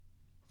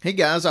Hey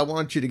guys, I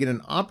want you to get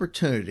an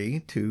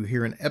opportunity to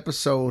hear an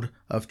episode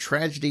of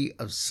Tragedy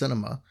of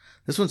Cinema.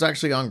 This one's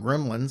actually on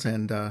Gremlins,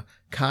 and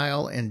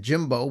Kyle and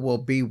Jimbo will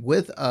be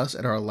with us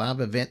at our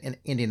live event in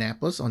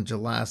Indianapolis on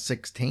July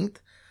 16th.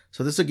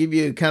 So this will give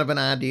you kind of an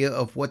idea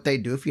of what they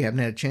do if you haven't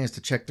had a chance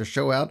to check their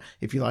show out.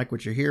 If you like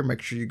what you hear,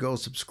 make sure you go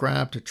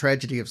subscribe to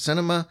Tragedy of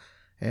Cinema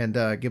and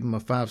give them a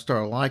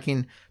 5-star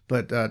liking.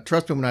 But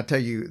trust me when I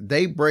tell you,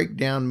 they break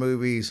down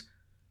movies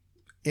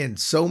in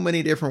so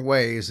many different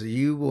ways that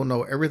you will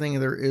know everything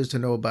there is to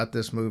know about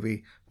this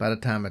movie by the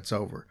time it's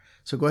over.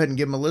 So go ahead and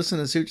give them a listen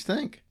and see what you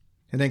think.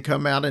 And then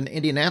come out in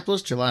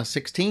Indianapolis July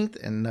 16th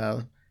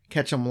and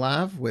catch them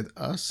live with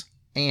us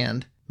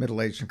and Middle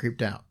Aged and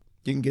Creeped Out.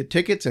 You can get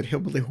tickets at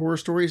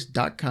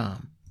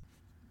hillbillyhorrorstories.com.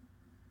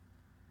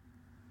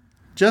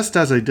 Just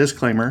as a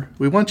disclaimer,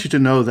 we want you to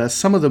know that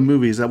some of the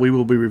movies that we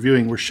will be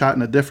reviewing were shot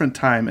in a different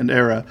time and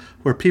era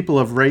where people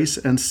of race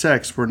and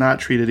sex were not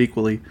treated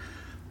equally.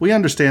 We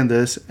understand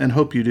this and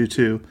hope you do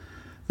too.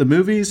 The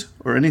movies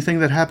or anything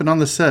that happened on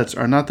the sets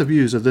are not the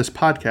views of this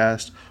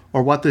podcast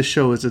or what this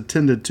show is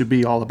intended to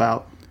be all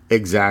about.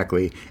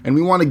 Exactly. And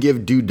we want to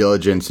give due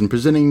diligence in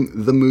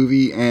presenting the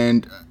movie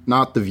and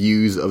not the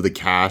views of the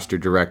cast or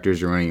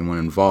directors or anyone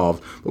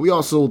involved. But we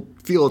also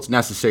feel it's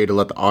necessary to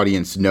let the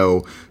audience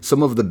know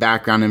some of the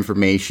background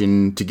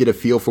information to get a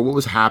feel for what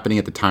was happening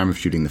at the time of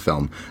shooting the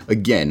film.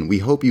 Again, we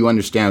hope you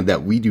understand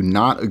that we do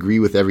not agree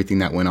with everything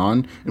that went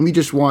on, and we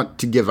just want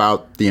to give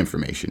out the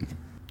information.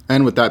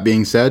 And with that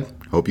being said,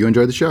 hope you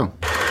enjoy the show.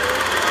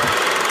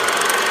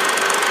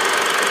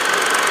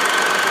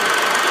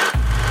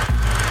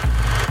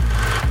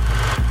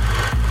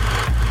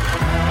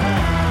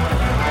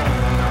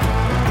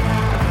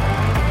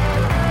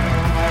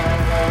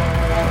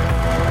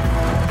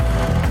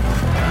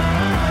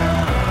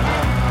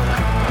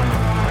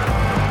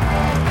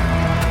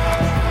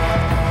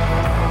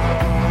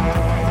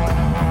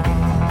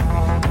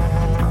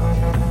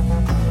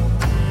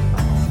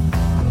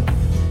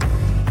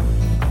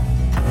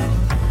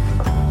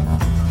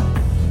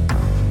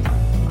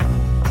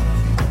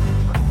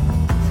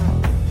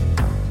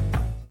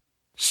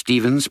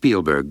 Steven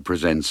Spielberg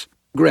presents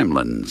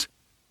Gremlins.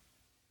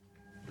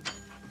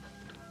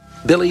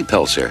 Billy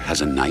Pelser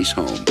has a nice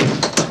home.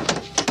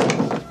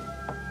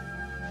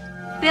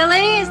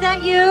 Billy, is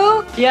that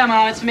you? Yeah,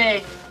 Mom, it's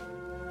me.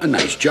 A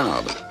nice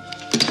job.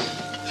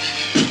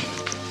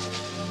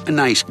 A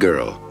nice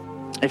girl.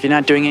 If you're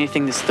not doing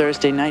anything this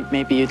Thursday night,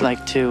 maybe you'd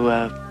like to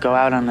go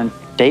out on a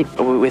date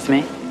with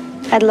me?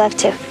 I'd love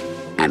to.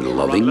 And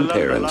loving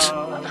parents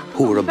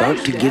who are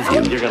about to give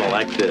him You're gonna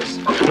like this.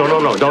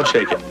 No, don't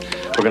shake it.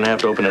 We're gonna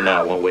have to open it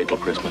now. It won't wait till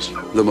Christmas.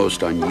 the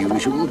most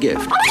unusual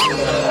gift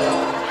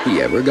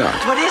he ever got.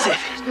 What is it?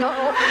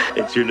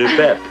 It's your new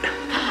pet.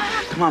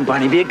 Come on,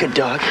 Barney, be a good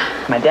dog.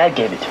 My dad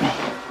gave it to me.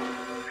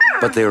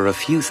 But there are a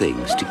few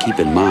things to keep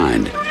in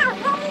mind.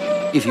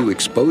 If you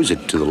expose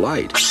it to the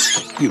light,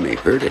 you may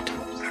hurt it.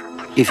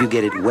 If you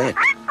get it wet,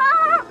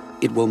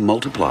 it will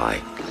multiply.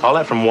 All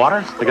that from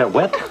water? They got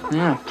wet?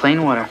 Yeah,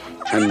 plain water.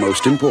 And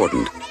most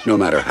important, no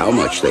matter how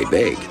much they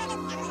beg,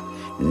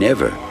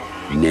 never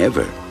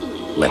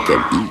let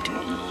them eat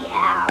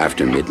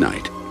after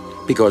midnight.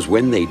 Because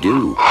when they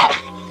do,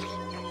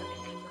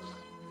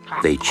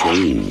 they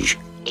change.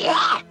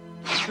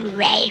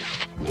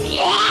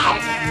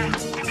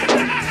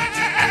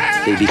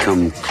 They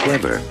become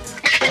clever,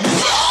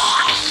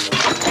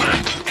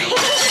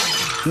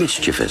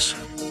 mischievous,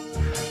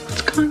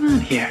 What's going on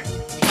here?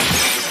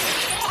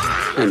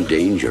 and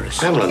dangerous.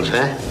 Gremlins,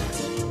 huh?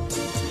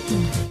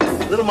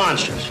 Little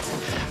monsters.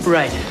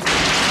 Right.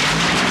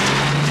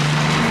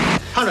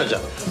 Hundreds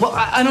of them. Well,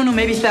 I don't know,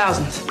 maybe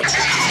thousands.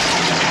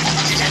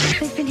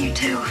 They've been here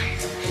too.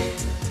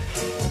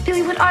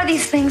 Billy, what are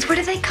these things? Where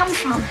do they come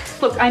from?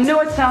 Look, I know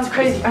it sounds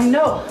crazy, I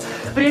know.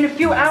 But in a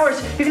few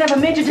hours, you're gonna have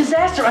a major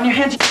disaster on your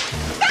hands.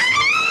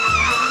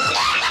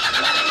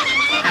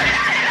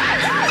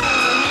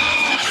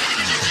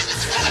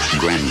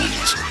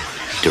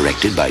 Gremlins,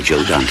 directed by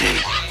Joe Dante.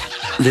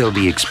 They'll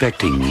be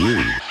expecting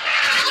you.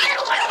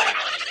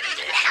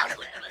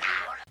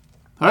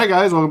 All right,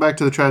 guys, welcome back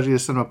to the Tragedy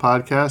of Cinema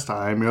podcast.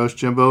 I'm your host,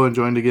 Jimbo, and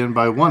joined again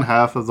by one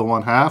half of the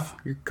one half.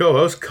 Your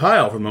co-host,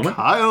 Kyle, for the moment.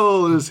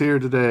 Kyle is here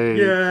today.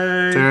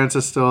 Yay! Terrence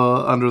is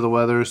still under the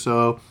weather,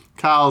 so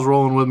Kyle's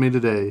rolling with me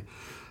today.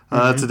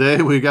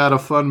 Today we got a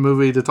fun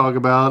movie to talk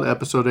about.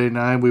 Episode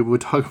 89, we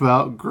would talk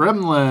about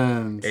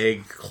Gremlins. A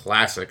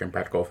classic in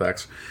practical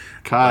effects.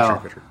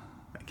 Kyle,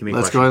 Give me a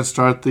let's question. go ahead and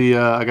start the...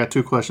 I got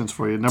two questions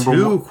for you.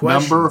 Two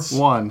questions.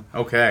 Number one,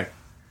 Okay.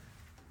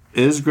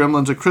 is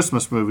Gremlins a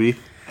Christmas movie?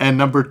 And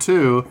number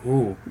two,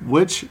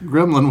 which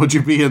Gremlin would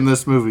you be in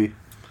this movie?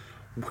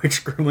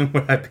 Which gremlin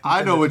would I be?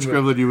 I know which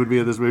Gremlin you would be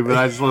in this movie, but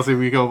I just want to see if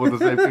we come up with the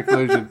same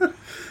conclusion.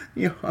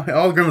 You know,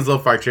 all gremlins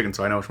love fried chicken,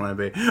 so I know which one I'd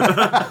be.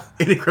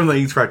 Any gremlin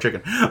eats fried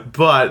chicken.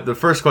 But the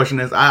first question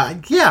is, I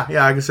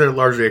consider it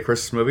largely a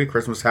Christmas movie.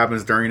 Christmas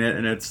happens during it,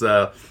 and it's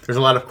there's a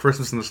lot of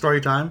Christmas in the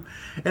story time.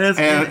 And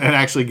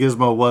actually,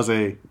 Gizmo was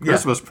a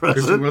Christmas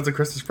present. It was a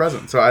Christmas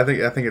present, so I think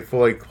it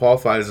fully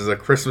qualifies as a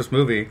Christmas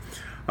movie.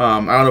 I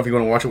don't know if you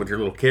want to watch it with your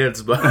little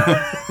kids, but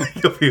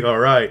you'll be all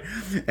right.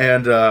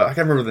 And I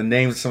can't remember the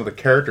names of some of the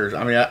characters.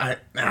 I mean,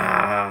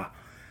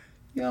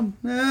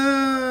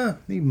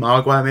 the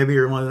Mogwai maybe,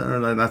 or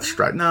not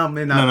Stripe. No,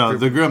 maybe not. No,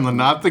 the Gremlin,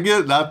 not the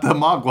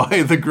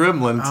Mogwai, the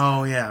Gremlins.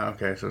 Oh yeah,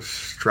 okay. So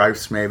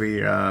Stripes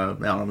maybe. I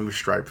don't know, maybe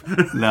Stripe.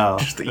 No,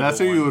 that's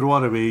who you would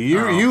want to be.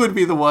 You would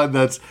be the one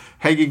that's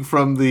hanging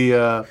from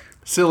the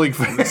ceiling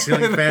fan.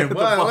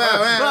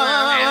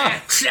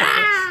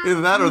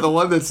 Either that or the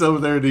one that's over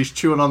there and he's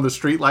chewing on the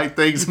streetlight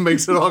things and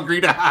makes it all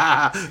green.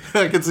 I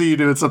can see you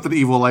doing something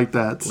evil like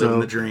that. So.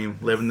 Living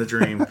the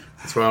dream.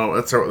 That's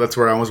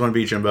where I always want to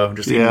be, Jimbo.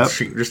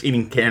 Just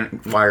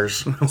eating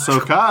wires.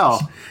 So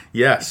Kyle,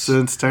 yes.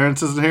 Since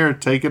Terrence isn't here,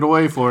 take it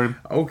away for him.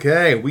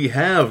 Okay, we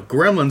have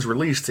Gremlins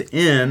released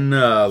in.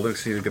 Let's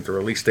see, get the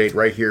release date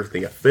right here.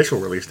 The official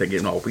release date,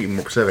 getting all even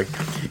more specific.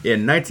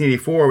 In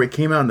 1984, it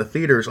came out in the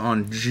theaters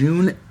on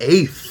June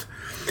 8th.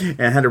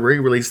 And had a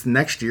re-release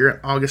next year,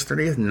 August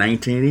 30th,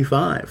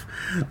 1985.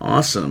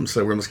 Awesome.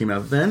 So Gremlins came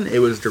out then. It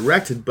was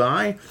directed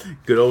by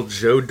good old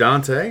Joe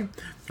Dante.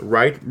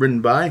 Written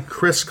by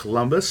Chris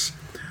Columbus.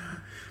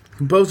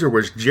 Composer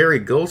was Jerry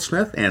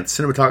Goldsmith, and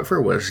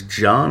cinematographer was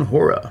John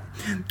Hora.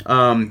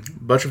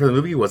 Budget for the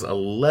movie was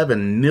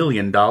 $11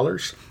 million,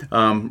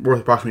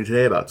 worth approximately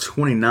today about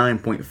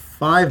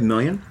 $29.5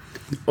 million.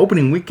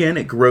 Opening weekend,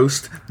 it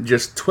grossed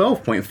just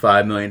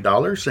 $12.5 million,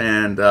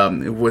 and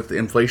with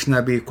inflation,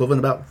 that'd be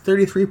equivalent to about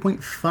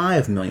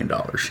 $33.5 million.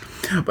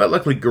 But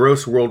luckily,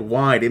 gross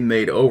worldwide, it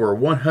made over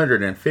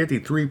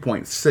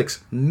 $153.6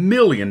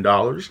 million,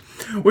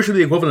 which would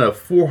be equivalent of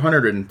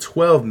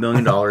 $412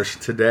 million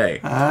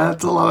today.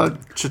 That's a lot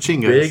of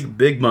cha-chingas.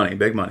 Big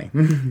money.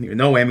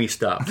 No Emmy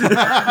stuff.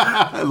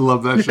 I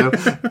love that show.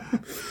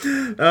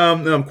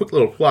 Quick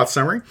little plot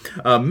summary.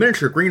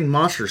 Miniature green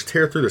monsters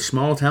tear through the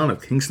small town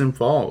of Kingston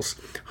Falls.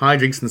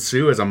 Hijinks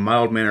ensue as a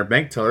mild-mannered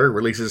bank teller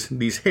releases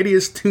these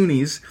hideous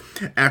toonies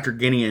after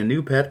gaining a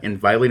new pet and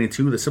violating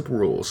two of the simple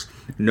rules.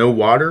 No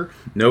water,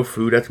 no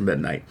food after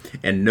midnight,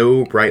 and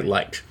no bright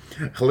light.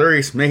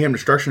 Hilarious mayhem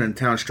destruction in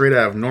town straight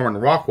out of Norman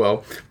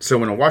Rockwell, so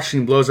when a watch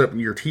scene blows up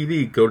your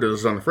TV, go to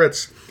those on the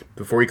fritz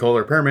before you call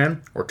the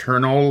repairman, or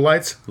turn all the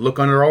lights, look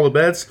under all the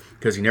beds,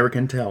 because you never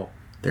can tell.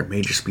 There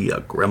may just be a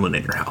gremlin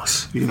in your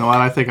house. You know what?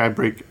 I think I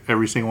break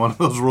every single one of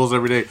those rules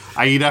every day.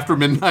 I eat after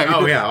midnight.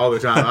 Oh, yeah, all the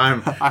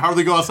time. I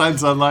hardly go outside in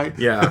sunlight.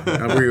 Yeah,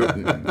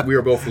 we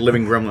are both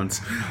living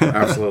gremlins.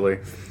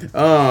 Absolutely.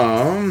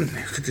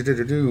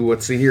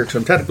 Let's see here.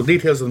 Some technical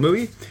details of the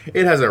movie.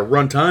 It has a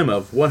runtime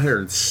of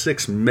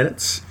 106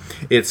 minutes.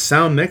 Its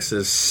sound mix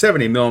is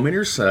 70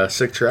 millimeters,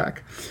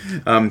 6-track.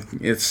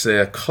 It's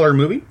a color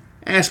movie.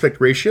 Aspect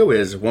ratio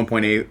is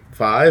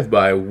 1.85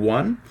 by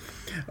 1.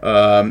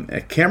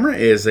 A camera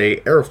is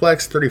a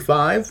Aeroflex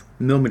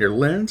 35mm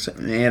lens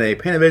and a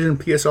Panavision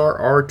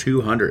PSR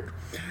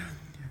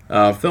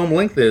R200. Film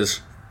length is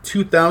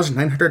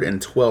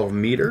 2,912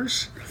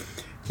 meters.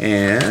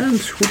 And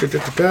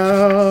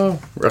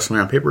wrestling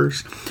around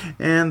papers.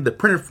 And the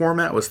printed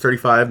format was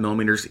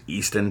 35mm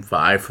Easton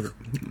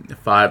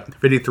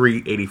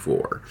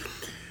 5384.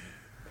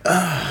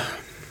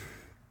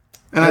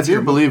 And I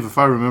do believe, if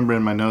I remember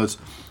in my notes,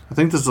 I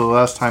think this is the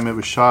last time it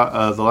was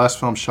shot, the last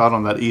film shot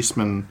on that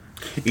Eastman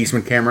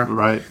camera.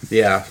 Right.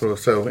 Yeah,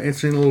 so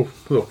it's a little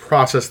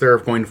process there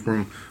of going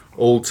from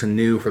old to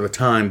new for the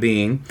time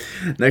being.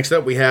 Next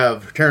up, we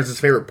have Terrence's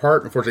favorite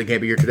part. Unfortunately, he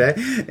can't be here today.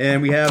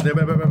 And we have the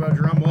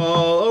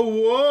Drumroll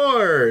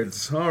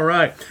Awards. All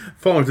right.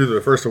 Following through the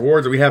first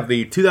awards, we have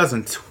the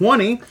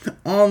 2020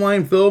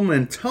 Online Film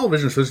and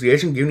Television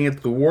Association giving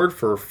it the award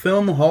for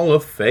Film Hall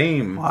of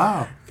Fame.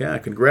 Wow. Yeah,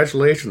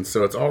 congratulations.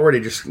 So it's already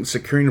just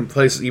securing a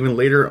place even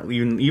later,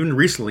 even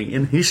recently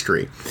in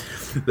history.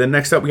 Then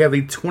next up, we have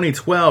the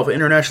 2012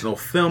 International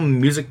Film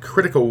Music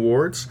Critic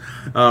Awards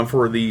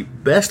for the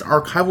best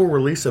archival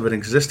release of an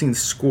existing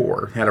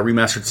score. Had a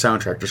remastered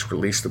soundtrack just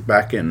released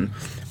back in,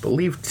 I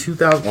believe,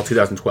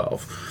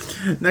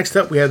 2012. Next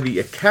up, we have the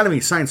Academy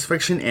Science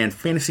Fiction and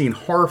Fantasy and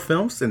Horror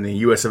Films in the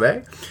US of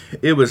A.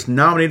 It was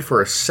nominated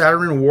for a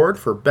Saturn Award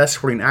for Best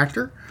Supporting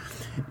Actor.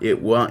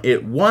 It won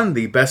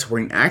the Best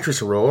Supporting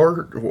Actress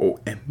Award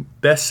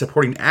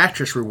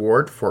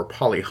for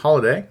Polly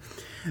Holiday.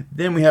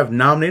 Then we have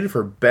nominated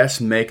for Best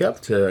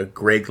Makeup to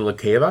Greg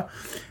LaCava.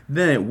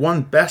 Then it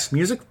won Best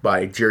Music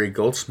by Jerry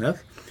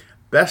Goldsmith.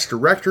 Best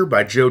Director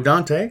by Joe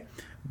Dante.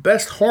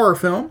 Best Horror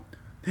Film.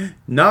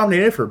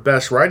 Nominated for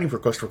Best Writing for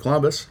Christopher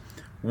Columbus.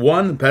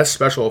 Won Best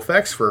Special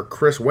Effects for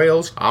Chris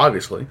Wales,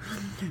 obviously.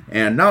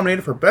 And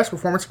nominated for Best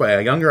Performance by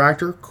a younger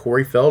actor,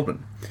 Corey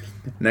Feldman.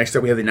 Next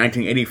up, we have the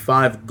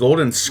 1985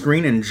 Golden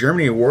Screen in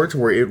Germany Awards,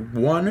 where it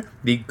won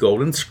the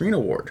Golden Screen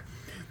Award.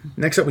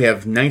 Next up, we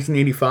have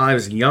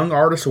 1985's Young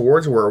Artist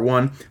Awards, where it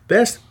won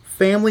Best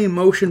Family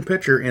Motion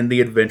Picture in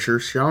the Adventure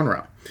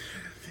genre.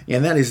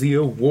 And that is the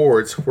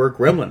awards for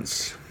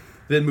Gremlins.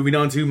 Then moving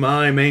on to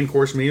my main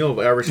course meal of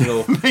every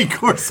single...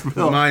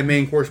 My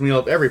main course meal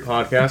of every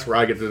podcast, where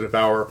I get to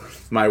devour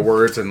my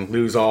words and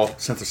lose all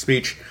sense of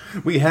speech.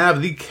 We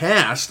have the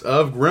cast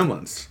of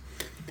Gremlins.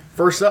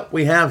 First up,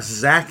 we have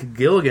Zach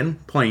Gilligan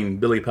playing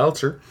Billy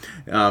Peltzer.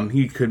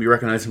 He could be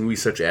recognized in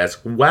movies such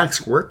as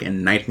Waxwork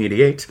in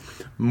 1988,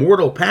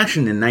 Mortal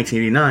Passion in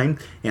 1989,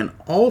 and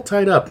All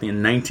Tied Up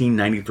in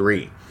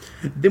 1993.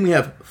 Then we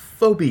have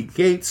Phoebe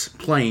Gates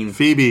playing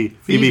Phoebe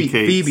Cates.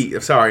 Phoebe.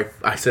 Sorry,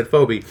 I said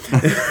Phoebe.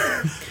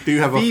 Do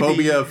you have a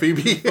phobia of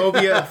Phoebe?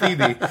 Phobia of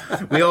Phoebe.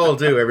 We all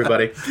do,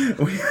 everybody.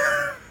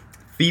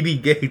 Phoebe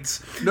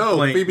Gates. No,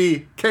 playing,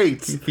 Phoebe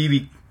Cates.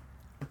 Phoebe.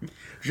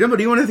 Jimbo,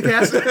 do you want to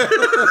cast it?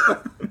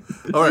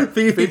 All right,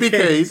 Phoebe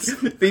Cates.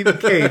 Phoebe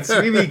Cates.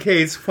 Phoebe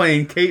Cates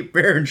playing Kate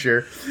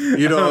Berenger.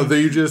 You know,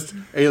 you just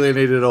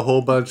alienated a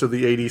whole bunch of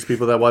the 80s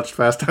people that watched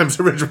Fast Times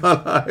at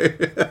Ridgemont High.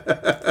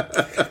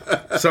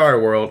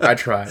 Sorry, world. I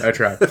tried.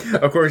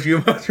 Of course,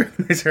 you must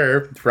recognize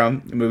her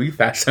from the movie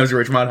Fast Times at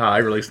Ridgemont High,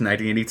 released in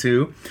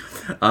 1982.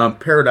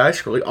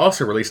 Paradise,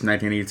 also released in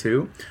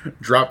 1982.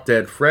 Drop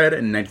Dead Fred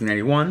in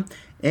 1991.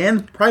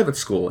 And Private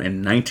School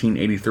in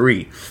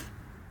 1983.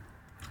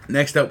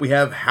 Next up, we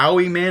have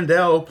Howie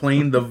Mandel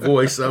playing the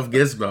voice of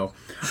Gizmo.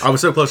 I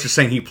was so close to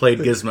saying he played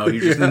Gizmo.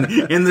 He's just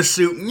in the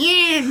suit.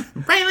 Yeah,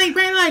 bright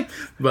light.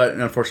 But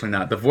unfortunately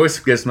not. The voice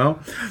of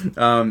Gizmo.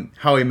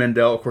 Howie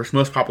Mandel, of course,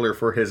 most popular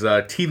for his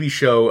TV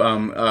show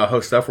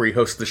host stuff, where he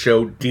hosts the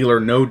show Deal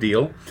or No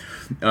Deal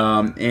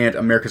and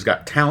America's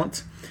Got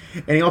Talent.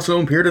 And he also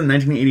appeared in the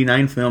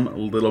 1989 film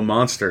Little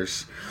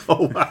Monsters.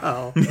 Oh,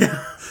 wow.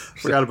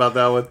 Forgot about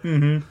that one.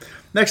 Mm-hmm.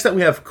 Next up,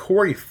 we have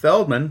Corey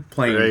Feldman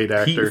playing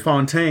Pete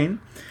Fontaine.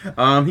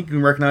 He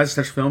can recognize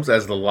such films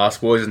as The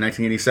Lost Boys in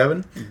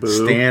 1987, Boo.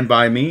 Stand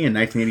By Me in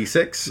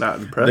 1986,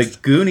 Not impressed. The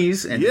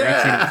Goonies in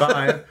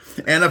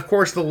 1985, and of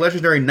course the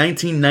legendary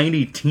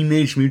 1990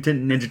 Teenage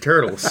Mutant Ninja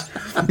Turtles.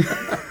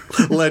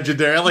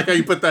 Legendary. I like how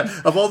you put that.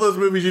 Of all those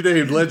movies you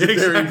named,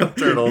 Legendary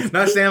Turtles.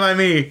 Not Stand By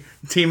Me,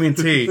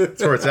 TMNT.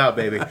 That's where it's out,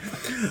 baby.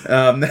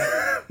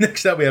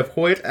 Next up, we have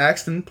Hoyt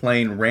Axton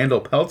playing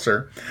Randall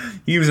Peltzer.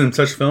 He was in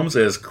such films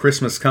as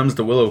Christmas Comes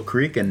to Willow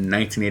Creek in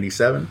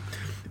 1987,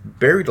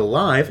 Buried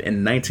Alive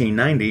in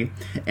 1990,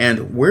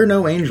 and We're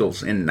No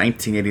Angels in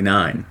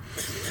 1989.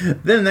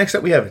 Then next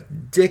up we have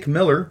Dick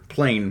Miller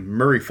playing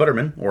Murray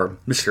Futterman, or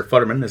Mr.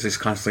 Futterman as he's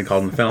constantly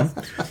called in the film.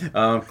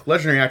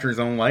 Legendary actor in his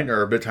own right,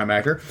 or a big-time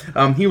actor.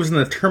 He was in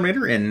The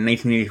Terminator in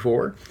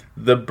 1984,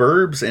 The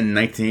Burbs in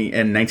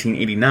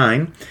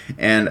 1989,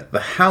 and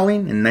The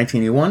Howling in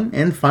 1981,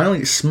 and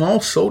finally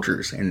Small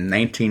Soldiers in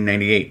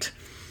 1998.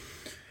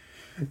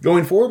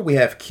 Going forward, we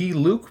have Key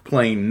Luke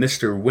playing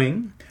Mr.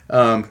 Wing.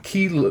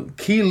 Key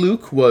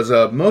Luke was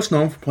most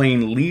known for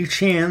playing Lee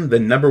Chan, the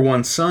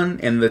 #1 son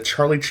in the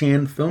Charlie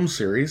Chan film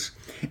series,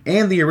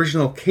 and the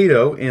original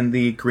Kato in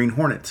the Green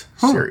Hornet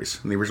series.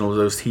 The original of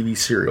those TV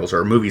serials,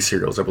 or movie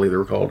serials, I believe they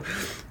were called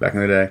back in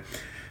the day.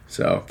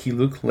 So, Key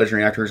Luke,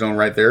 legendary actor in his own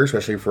right there,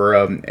 especially for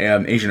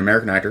Asian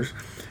American actors.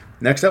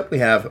 Next up, we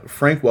have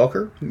Frank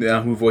Welker,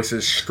 who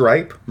voices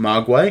Stripe,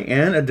 Mogwai,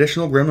 and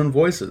additional Gremlin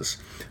voices.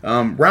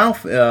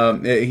 Ralph,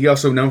 he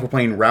also known for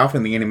playing Ralph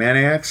in the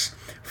Animaniacs,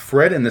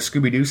 Fred in the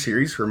Scooby-Doo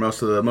series for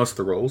most of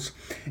the roles.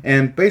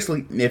 And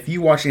basically, if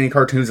you watch any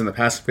cartoons in the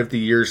past 50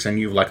 years, then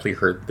you've likely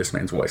heard this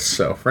man's voice.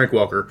 So, Frank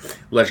Welker,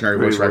 legendary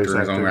voice actor in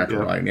his own right,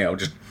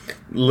 just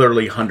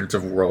literally hundreds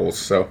of roles.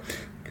 So,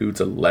 dude's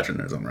a legend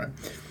in his own right.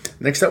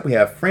 Next up, we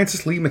have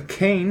Frances Lee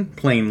McCain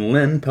playing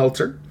Lynn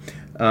Peltzer.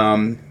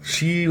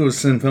 She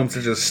was in films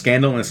such as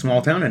Scandal in a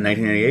Small Town in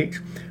 1988,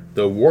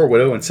 The War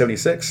Widow in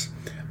 1976,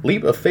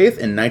 Leap of Faith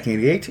in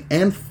 1988,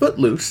 and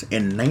Footloose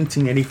in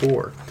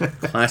 1984.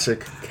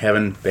 Classic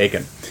Kevin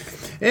Bacon.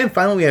 And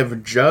finally, we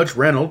have Judge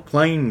Reynolds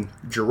playing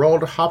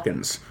Gerald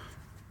Hopkins.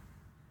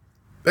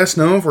 Best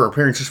known for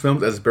appearances in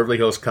films as Beverly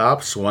Hills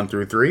Cops 1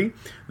 through 3,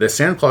 The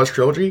Santa Claus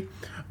Trilogy,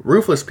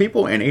 Ruthless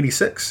People in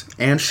 86,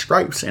 and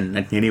Stripes in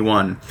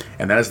 1981.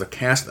 And that is the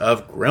cast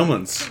of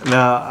Gremlins.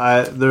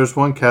 Now, there's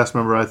one cast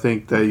member I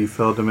think that you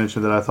failed to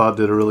mention that I thought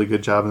did a really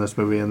good job in this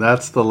movie, and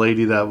that's the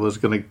lady that was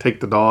going to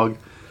take the dog.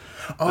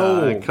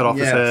 Cut off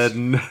his head,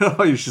 and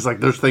she's like,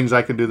 "There's things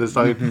I can do this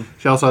dog." Mm-hmm.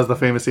 She also has the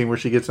famous scene where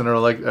she gets in her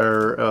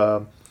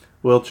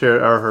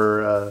wheelchair, or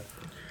her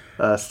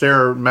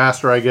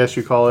Stairmaster, I guess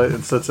you call it,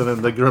 and sits in it,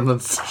 and the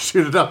gremlins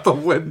shoot it out the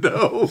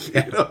window.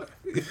 Yeah.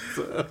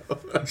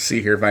 Let's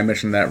see here if I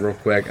mentioned that real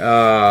quick.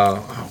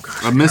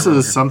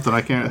 Mrs. something,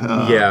 I can't.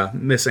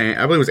 Miss I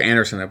believe it was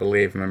Anderson, I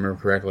believe, if I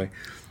remember correctly.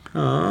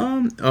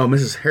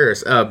 Mrs.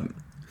 Harris.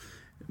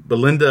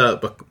 Belinda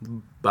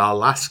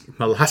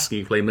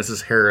Malasky played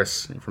Mrs.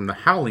 Harris from The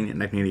Howling in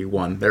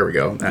 1981. There we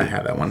go. I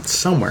had that one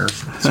somewhere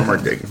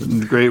digging.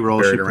 Great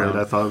role she played.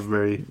 I thought it was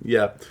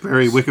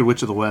very Wicked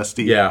Witch of the West.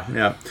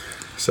 Yeah.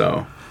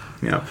 So,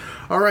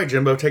 All right,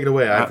 Jimbo, take it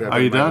away.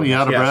 Are you done? You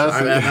out of breath?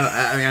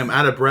 I'm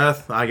out of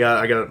breath. I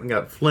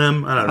got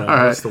phlegm. I don't know.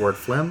 All What's the word?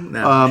 Phlegm?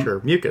 No,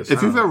 sure. Mucus.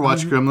 If you've ever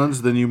watched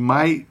Gremlins, then you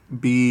might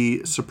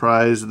be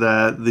surprised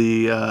that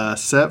the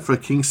set for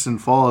Kingston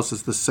Falls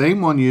is the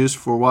same one used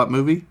for what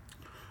movie?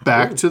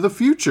 Back to the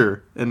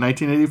Future in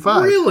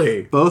 1985.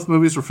 Really? Both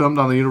movies were filmed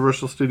on the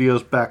Universal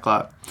Studios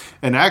backlot.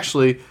 And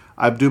actually,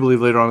 I do believe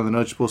later on in the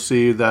notes we'll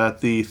see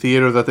that the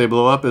theater that they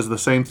blow up is the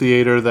same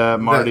theater that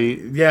Marty...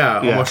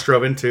 almost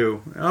drove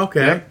into.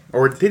 Okay. Yeah.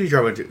 Or did he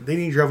drove into? Did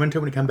he drove into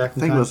when he came back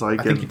from I think it was like...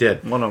 I think he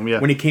did. One of them, yeah.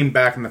 When he came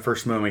back in the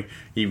first movie,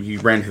 he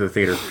ran to the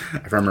theater,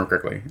 if I remember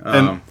correctly,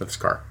 with his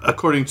car.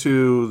 According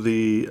to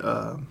the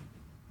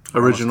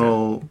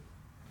original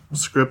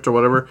script or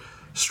whatever,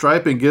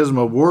 Stripe and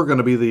Gizmo were going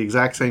to be the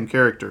exact same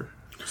character.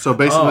 So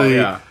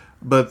basically,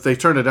 but they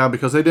turned it down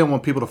because they didn't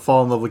want people to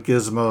fall in love with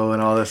Gizmo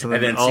and all this. And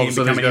then all of a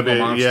sudden he's going to be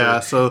monster. Yeah,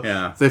 so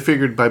they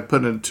figured by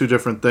putting in two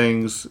different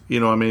things, you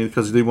know what I mean,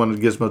 because they wanted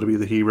Gizmo to be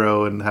the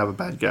hero and have a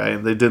bad guy,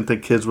 and they didn't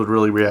think kids would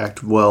really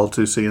react well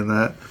to seeing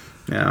that.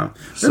 Yeah,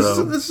 this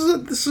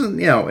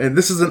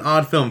is an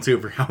odd film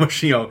too for how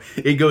much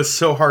it goes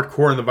so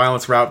hardcore in the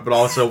violence route, but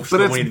also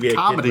still wanting to be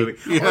comedy. A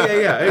kid movie.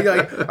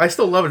 Yeah. I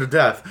still love it to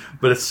death,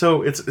 but it's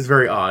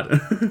very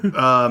odd.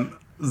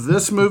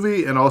 This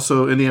movie and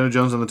also Indiana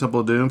Jones and the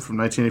Temple of Doom from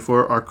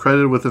 1984 are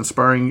credited with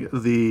inspiring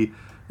the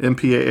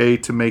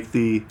MPAA to make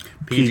the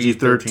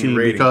PG-13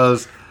 rating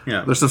because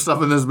there's some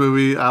stuff in this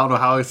movie. I don't know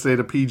how I say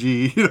the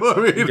PG. You know what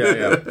I mean?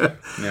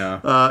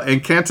 Yeah.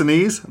 In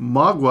Cantonese,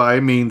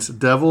 Mogwai means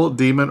devil,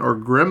 demon, or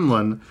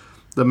gremlin.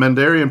 The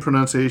Mandarin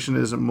pronunciation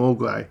is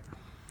Mogwai.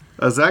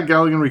 Zach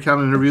Galligan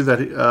recounted in an interview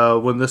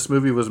that when this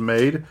movie was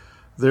made,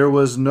 there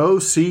was no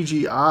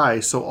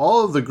CGI, so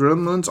all of the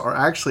gremlins are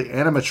actually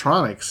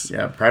animatronics.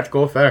 Yeah,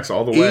 practical effects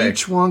all the way.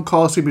 Each one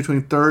costing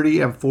between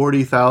 $30,000 and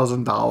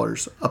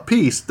 $40,000 a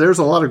piece. There's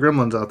a lot of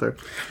gremlins out there.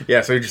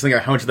 Yeah, so you just think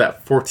how much of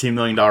that $14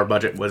 million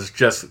budget was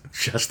just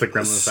the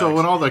gremlins. So effects.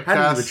 when all the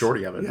cast, the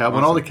majority of it,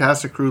 when all the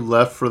cast and crew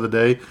left for the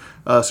day,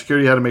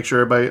 security had to make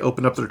sure everybody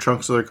opened up their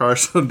trunks of their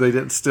cars so they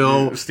didn't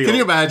steal. Can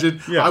you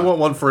imagine? Yeah. I want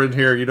one for in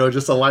here.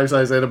 Just a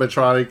life-size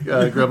animatronic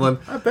gremlin.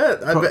 I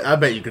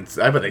bet you could.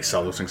 I bet they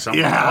sell those things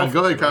somewhere. Yeah,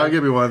 go ahead, Kyle.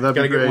 Give me one.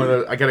 That'd be great.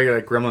 I gotta get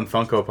a Gremlin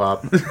Funko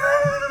Pop.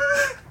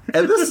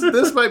 And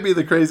this might be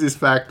the craziest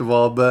fact of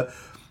all, but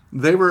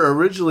they were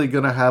originally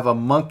going to have a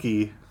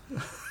monkey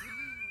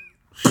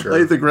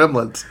play the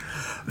gremlins,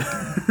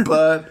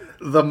 but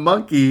the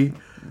monkey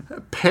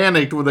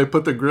panicked when they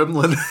put the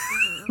gremlin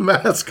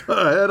mask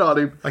head on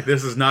him. Like,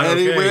 this is not and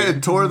okay. And he went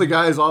and tore the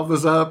guy's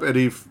office up, and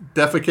he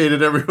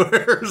defecated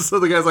everywhere. So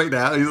the guy's like,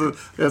 nah.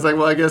 He's like,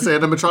 well, I guess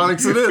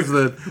animatronics it is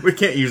then. We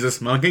can't use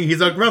this monkey.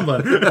 He's a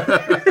gremlin.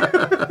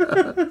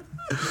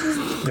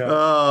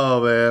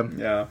 Oh, man.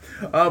 Yeah.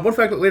 One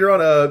fact later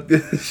on,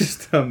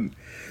 just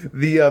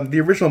the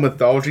original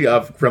mythology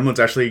of gremlins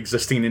actually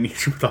existing in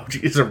Eastern mythology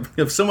is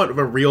somewhat of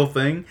a real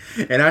thing.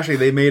 And actually,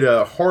 they made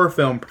a horror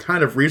film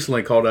kind of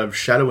recently called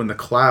Shadow in the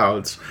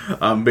Clouds.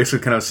 Basically,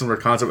 kind of similar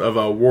concept of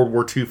World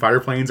War II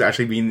fighter planes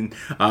actually being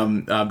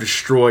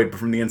destroyed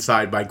from the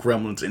inside by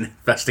gremlins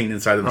infesting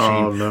inside the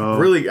machine. Oh, no.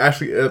 Really,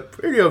 actually, a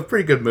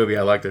pretty good movie.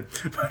 I liked it.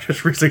 I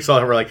just recently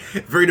saw it. We're like,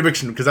 very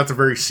depiction because that's a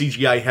very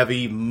CGI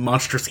heavy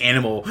monstrous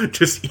animal.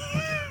 Just.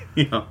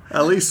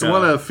 At least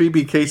one of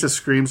Phoebe Case's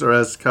screams, or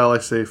as Kyle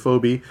likes to say,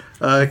 Phoebe,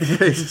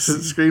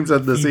 Case's screams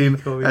at the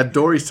scene at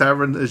Dory's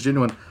Tavern is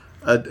genuine.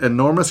 An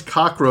enormous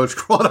cockroach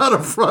crawled out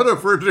in front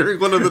of her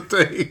during one of the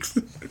takes.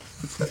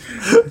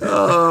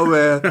 Oh,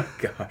 man.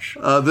 Gosh.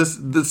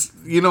 This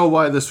you know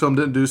why this film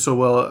didn't do so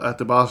well at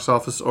the box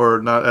office,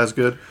 or not as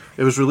good?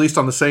 It was released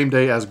on the same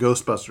day as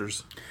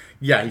Ghostbusters.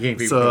 Yeah, you can't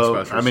beat so,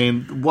 Ghostbusters. I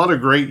mean, what a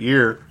great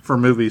year for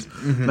movies,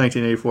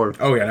 1984.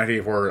 Oh, yeah,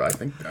 1984, I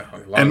think.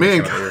 And me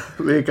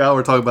and Kyle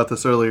were talking about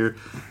this earlier.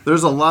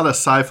 There's a lot of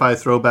sci-fi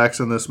throwbacks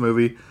in this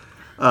movie.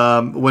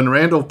 When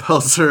Randall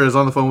Peltzer is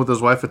on the phone with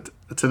his wife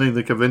attending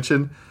the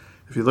convention,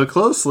 if you look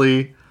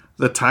closely,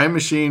 the time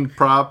machine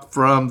prop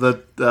from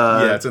the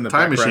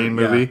Time Machine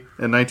movie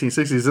in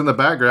 1960 is in the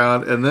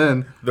background, and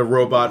then the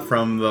robot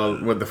from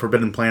the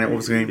Forbidden Planet. What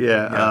was his name?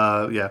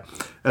 Yeah.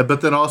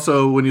 But then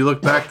also, when you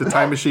look back, the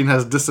time machine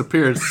has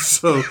disappeared.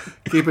 So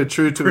keep it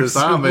true to his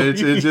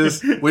homage. It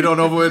just we don't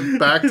know if it went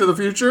back to the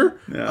future,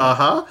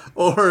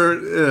 or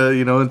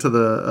into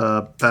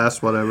the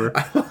past, whatever.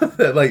 I love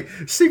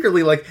that.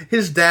 Secretly,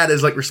 his dad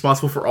is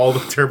responsible for all the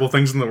terrible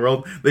things in the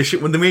world.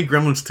 When they made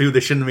Gremlins 2, they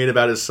shouldn't have made it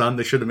about his son.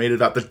 They should have made it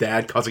about the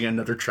dad causing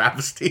another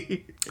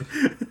travesty.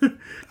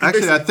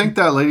 Actually, I think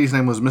that lady's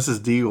name was Mrs.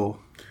 Deagle.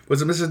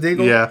 Was it Mrs.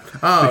 Deagle? Yeah,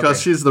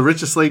 because she's the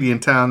richest lady in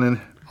town,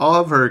 and all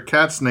of her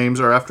cats'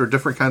 names are after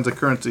different kinds of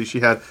currency.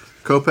 She had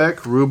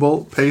kopeck,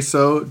 ruble,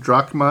 peso,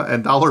 drachma,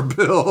 and dollar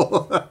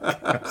bill.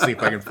 Let's see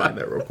if I can find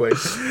that real quick.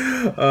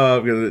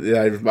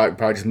 I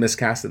probably just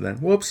miscast it then.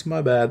 Whoops,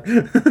 my bad.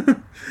 It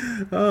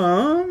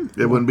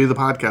wouldn't be the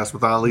podcast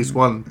without at least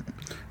one.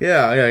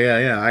 Yeah.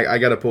 I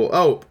got to pull.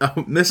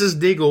 Mrs.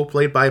 Deagle,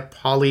 played by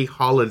Polly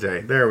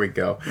Holiday. There we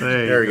go.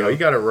 There we go. You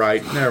got it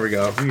right. There we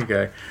go.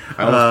 Okay.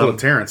 I almost pulled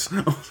Terrence.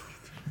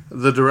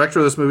 The director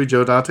of this movie,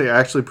 Joe Dante,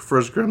 actually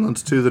prefers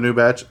Gremlins 2, the new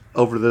batch,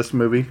 over this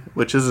movie,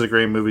 which is a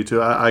great movie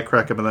too. I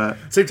crack him in that.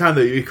 Same time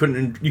that you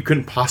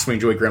couldn't possibly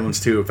enjoy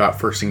Gremlins 2 without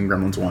first seeing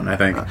Gremlins 1. I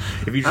think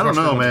if you just I don't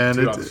know, man.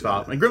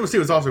 Stop. And Gremlins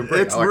 2 is also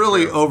great. It's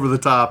really over the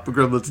top.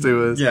 Gremlins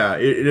 2 is. Yeah,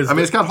 it is. I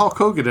mean, it's got Hulk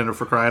Hogan in it,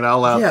 for crying out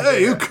loud. Yeah,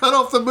 hey, you cut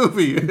off the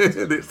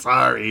movie.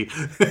 Sorry.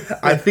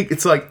 I think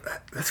it's like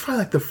that's probably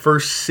like the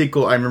first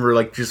sequel I remember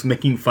like just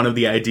making fun of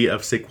the idea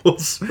of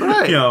sequels.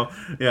 Right. Yeah.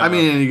 I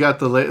mean, you got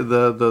the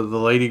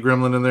lady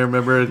gremlin in there.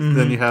 Remember? Mm-hmm.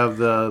 Then you have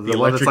the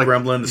one that's like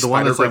gremlin, the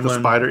one that's like the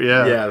spider.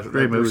 Yeah,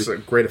 great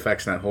movie. Great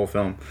effects in that whole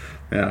film.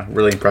 Yeah,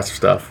 really impressive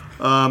stuff.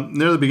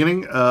 Near the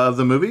beginning of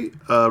the movie,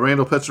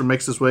 Randall Pitzer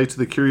makes his way to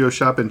the curio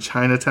shop in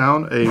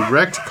Chinatown. A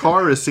wrecked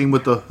car is seen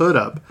with the hood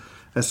up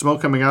and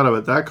smoke coming out of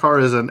it. That car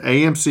is an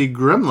AMC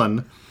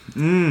Gremlin.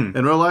 In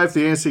real life,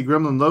 the AMC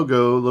Gremlin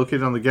logo,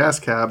 located on the gas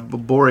cap,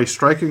 bore a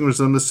striking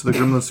resemblance to the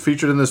Gremlins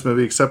featured in this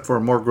movie, except for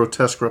a more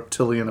grotesque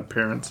reptilian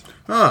appearance.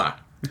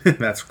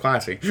 That's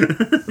classy.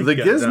 The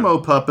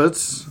Gizmo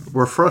puppets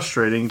were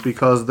frustrating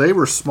because they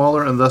were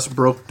smaller and thus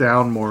broke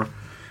down more.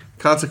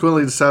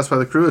 Consequently, to satisfy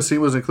the crew, a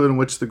scene was included in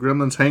which the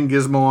Gremlins hang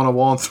Gizmo on a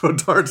wall and throw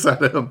darts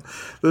at him.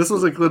 This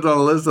was included on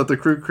a list that the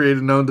crew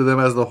created known to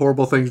them as the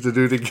horrible things to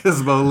do to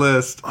Gizmo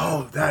list.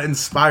 Oh, that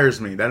inspires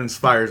me.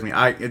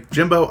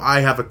 Jimbo,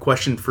 I have a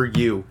question for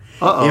you.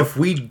 If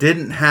we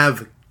didn't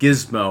have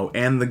Gizmo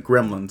and the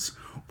Gremlins,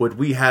 would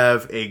we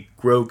have a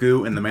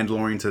Grogu in The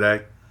Mandalorian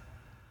today?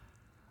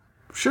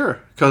 Sure,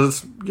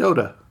 because it's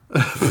Yoda.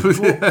 But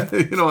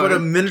a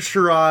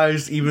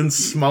miniaturized, even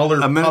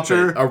smaller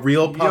puppet, a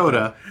real puppet.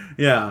 Yoda.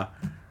 Yeah.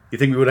 You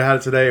think we would have had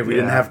it today if we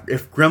didn't have,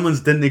 if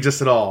Gremlins didn't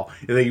exist at all?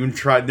 They even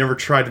never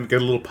tried to make a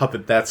little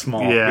puppet that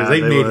small. Yeah, because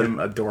they made him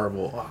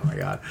adorable. Oh my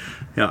god.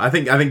 I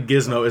think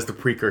Gizmo is the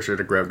precursor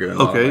to Grogu.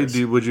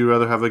 Okay, would you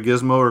rather have a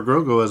Gizmo or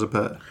Grogu as a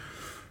pet?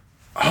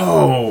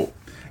 Oh,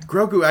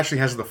 Grogu actually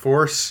has the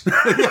Force. But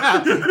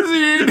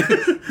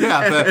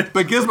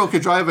Gizmo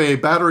could drive a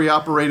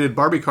battery-operated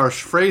Barbie car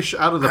fresh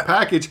out of the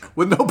package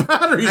with no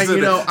batteries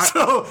in it.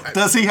 So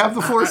does he have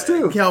the Force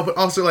too? Yeah, but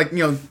also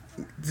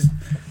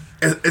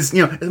as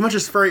much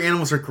as furry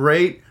animals are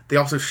great, they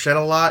also shed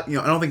a lot. I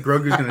don't think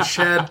Grogu's going to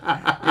shed.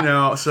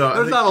 So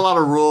there's not a lot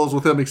of rules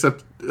with him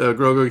except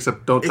Grogu,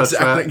 except don't touch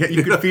that.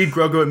 You can feed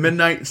Grogu at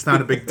midnight; it's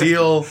not a big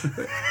deal.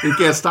 He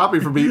can't stop me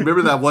from eating.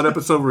 Remember that one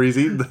episode where he's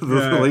eating the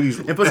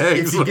lady's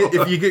eggs?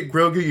 If you get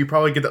Grogu, you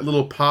probably get that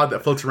little pod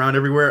that floats around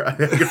everywhere.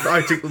 You could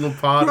probably take the little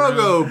pod.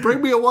 Grogu,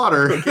 bring me a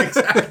water.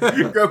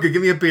 Exactly. Grogu,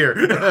 give me a beer.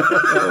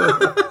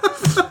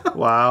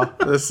 Wow,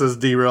 this is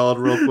derailed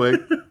real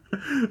quick.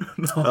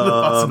 The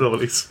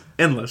possibilities.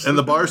 Endless. And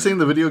the bar scene,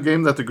 the video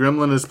game that the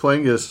Gremlin is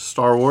playing is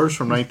Star Wars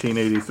from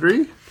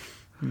 1983.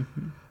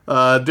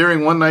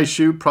 During one night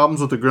shoot,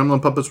 problems with the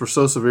Gremlin puppets were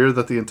so severe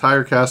that the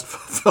entire cast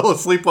fell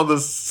asleep on the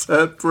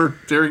set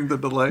during the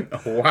delay.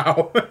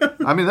 Wow.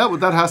 I mean,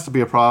 that has to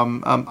be a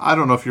problem. I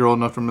don't know if you're old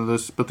enough to remember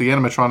this, but the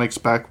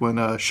animatronics back when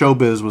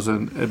Showbiz was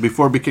in,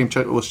 before it became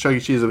was Chuck E.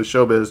 Cheese, it was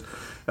Showbiz.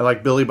 And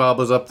like Billy Bob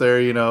was up there,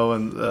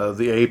 and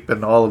the ape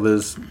and all of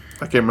his,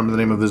 I can't remember the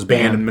name of his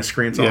band. And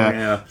Miscreants.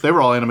 Yeah. They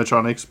were all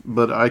animatronics,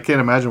 but I can't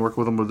imagine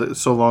working with them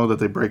so long that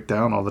they break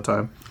down all the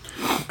time.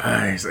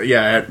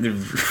 Yeah.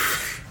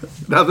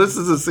 Now, this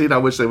is a scene I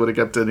wish they would have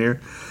kept in here.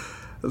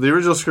 The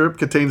original script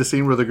contained a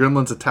scene where the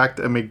Gremlins attacked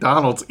a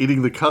McDonald's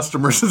eating the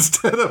customers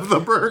instead of the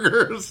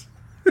burgers.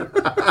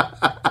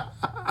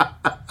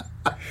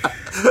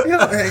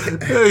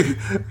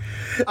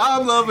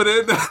 I'm loving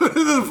it. This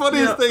is the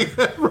funniest thing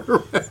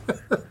ever.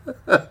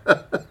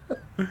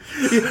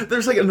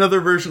 There's like another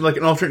version, like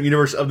an alternate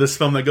universe of this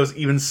film that goes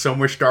even so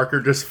much darker,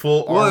 just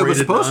full R-rated. Well, it was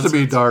supposed to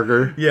be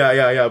darker.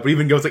 Yeah. But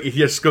even goes he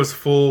just goes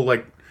full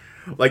like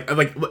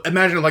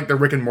imagine like the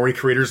Rick and Morty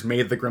creators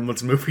made the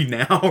Gremlins movie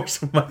now or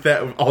something like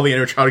that, with all the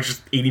animatronics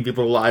just eating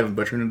people alive and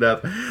butchering to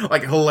death,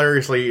 like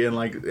hilariously and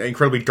like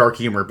incredibly dark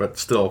humor, but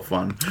still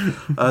fun.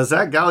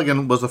 Zach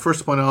Galligan was the first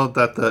to point out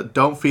that the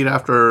 "don't feed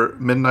after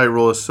midnight"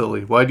 rule is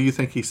silly. Why do you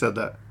think he said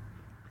that?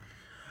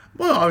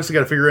 Well, obviously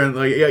got to figure in,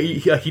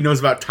 he knows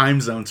about time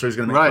zones, so he's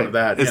going to make fun of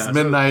that. It's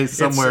midnight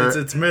somewhere.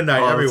 It's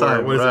midnight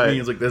everywhere. What does it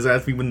mean? Like, does that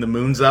have to be when the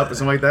moon's up or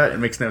something like that? It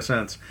makes no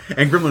sense.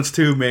 And Gremlins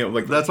 2,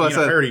 that's why I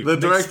said parody,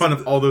 makes fun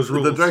of all those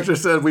rules. The director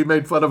said we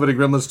made fun of it in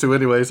Gremlins 2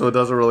 anyway, so it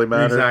doesn't really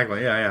matter.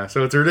 Exactly, yeah.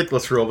 So it's a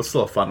ridiculous rule, but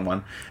still a fun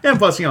one. And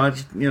plus, the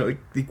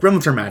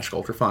Gremlins are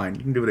magical. They're fine.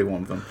 You can do what they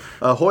want with them.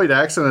 Hoyt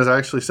Axton is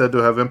actually said to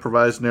have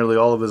improvised nearly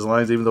all of his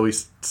lines, even though he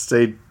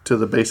stayed to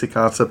the basic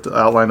concept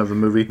outline of the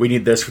movie. We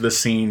need this for this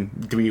scene.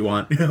 Do we want?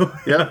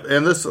 Yeah,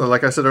 and this,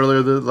 like I said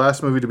earlier, the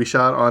last movie to be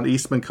shot on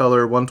Eastman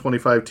Color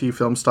 125T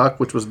film stock,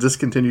 which was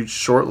discontinued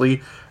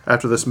shortly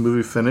after this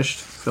movie finished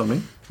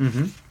filming.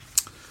 Mm-hmm.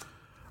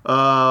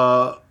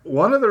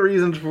 One of the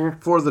reasons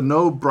for the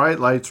no bright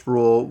lights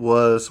rule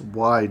was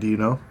why? Do you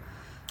know?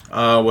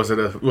 Was it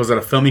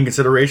a filming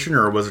consideration,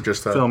 or was it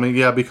just a... Filming,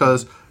 yeah,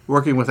 because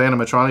working with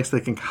animatronics,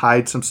 they can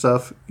hide some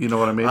stuff. You know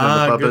what I mean? In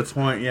the puppets.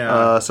 Good point.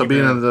 Yeah. So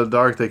being in the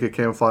dark, they could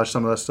camouflage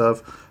some of that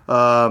stuff.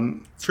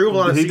 True of a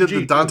lot of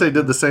CG. Dante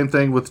did the same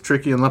thing with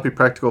tricky and lumpy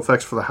practical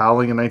effects for The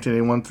Howling in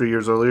 1981, 3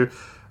 years earlier.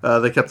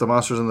 They kept the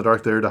monsters in the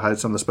dark there to hide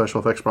some of the special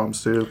effects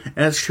problems too.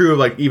 And it's true of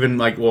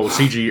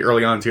CG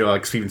early on too,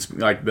 like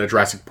the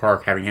Jurassic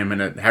Park, having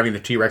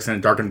the T-Rex in a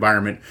dark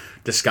environment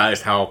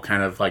disguised how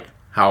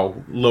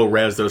low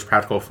res those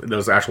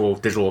actual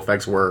digital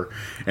effects were.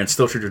 And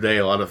still true today.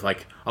 A lot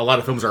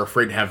of films are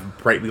afraid to have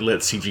brightly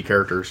lit CG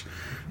characters.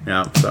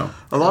 Yeah. So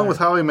along with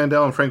Howie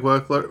Mandel and Frank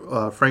Welker,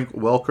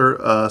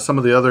 some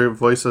of the other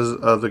voices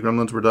of the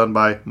Gremlins were done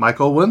by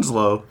Michael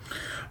Winslow.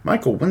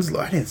 Michael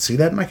Winslow, I didn't see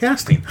that in my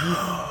casting.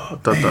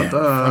 Fun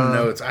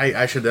notes.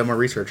 I should do more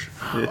research.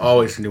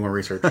 Always do more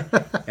research.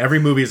 Every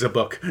movie is a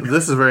book.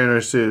 This is very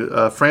interesting.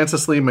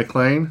 Frances Lee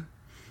McCain,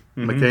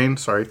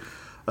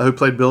 who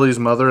played Billy's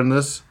mother in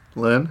this,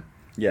 Lynn,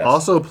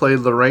 also played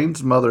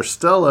Lorraine's mother,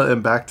 Stella,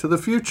 in Back to the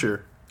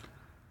Future.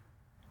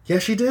 Yeah,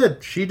 she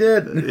did.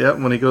 Yep,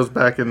 when he goes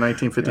back in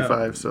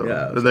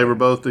 1955. They were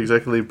both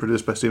executively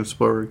produced by Steven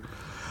Spielberg.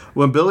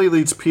 When Billy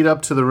leads Pete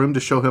up to the room to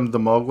show him the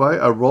Mogwai,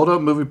 a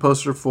rolled-up movie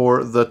poster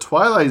for The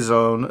Twilight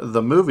Zone,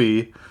 the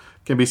movie,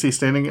 can be seen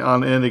standing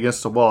on end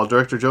against the wall.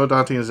 Director Joe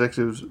Dante and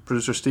executive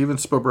producer Steven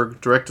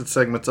Spielberg directed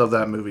segments of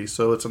that movie.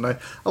 So it's a nice...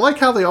 I like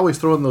how they always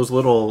throw in those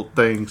little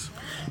things.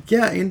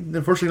 Yeah, and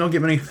unfortunately, don't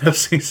get many of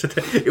those things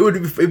today.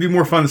 It'd be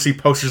more fun to see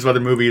posters of other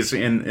movies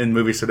in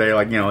movies today.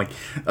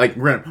 Like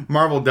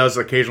Marvel does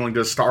occasionally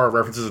do Star Wars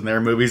references in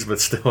their movies, but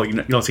still,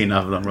 you don't see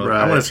enough of them. Really,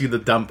 right. I want to see the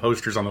dumb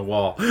posters on the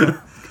wall.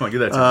 Come on, do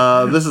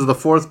that. This is the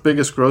fourth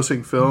biggest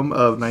grossing film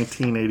of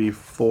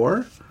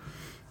 1984.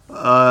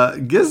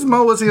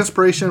 Gizmo was the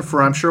inspiration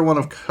for, I'm sure, one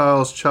of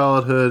Kyle's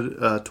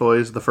childhood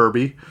toys, the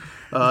Furby.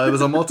 It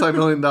was a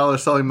multi-million-dollar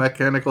selling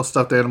mechanical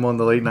stuffed animal in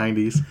the late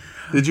 90s.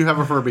 Did you have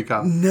a Furby,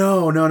 Kyle?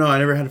 No. I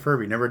never had a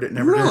Furby. Never did.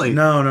 Really?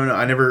 No.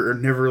 I never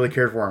really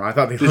cared for them. I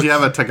thought they. Did you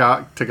have a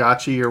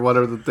Tagachi or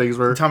whatever the things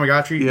were?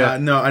 Tamagotchi? Yeah.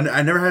 No,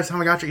 I never had a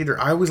Tamagotchi either.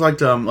 I always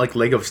liked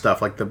Lego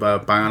stuff, like the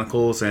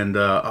Bionicles, and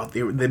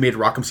they made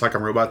Rock'em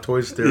Sock'em Robot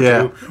toys there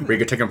too, where you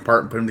could take them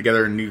apart and put them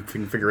together in new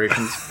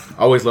configurations.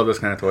 I always loved those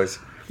kind of toys.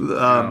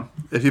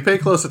 If you pay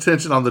close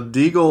attention on the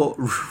Deagle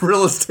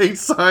real estate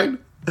sign,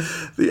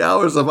 the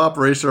hours of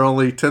operation are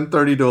only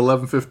 10:30 to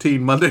 11:15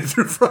 Monday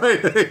through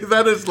Friday.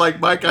 That is like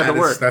my kind of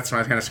work. That's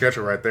my kind of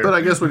schedule right there. But I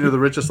guess when you're the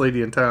richest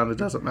lady in town, it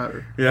doesn't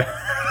matter. Yeah.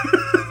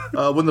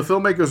 When the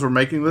filmmakers were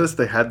making this,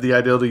 they had the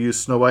idea to use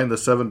Snow White and the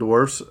Seven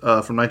Dwarfs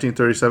from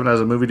 1937 as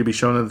a movie to be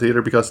shown in the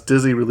theater because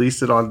Disney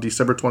released it on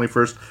December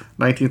 21st,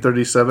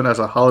 1937 as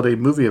a holiday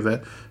movie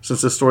event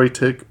since the story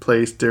took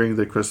place during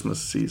the Christmas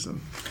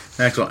season.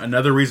 Excellent.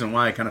 Another reason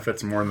why it kind of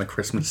fits more in the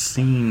Christmas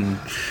scene.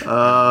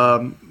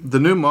 The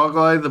new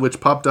Mogwai,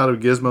 which popped out of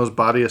Gizmo's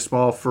body as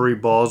small furry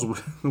balls,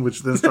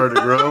 which then started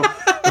to grow.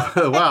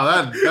 Wow,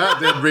 that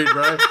didn't read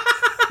right.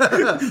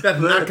 That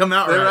did not come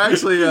out right. They were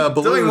actually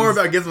balloons. Tell me more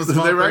about Gizmo's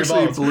small They were furry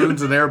actually balls.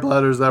 balloons and air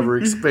bladders that were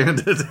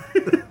expanded.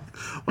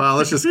 Wow,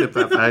 let's just skip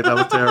that fact. That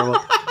was terrible.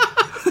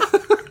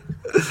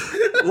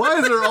 Why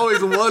is there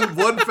always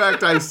one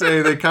fact I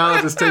say that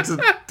Kyle just takes it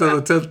to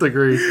the 10th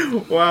degree?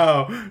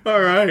 Wow.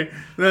 All right.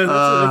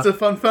 That's a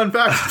fun fact.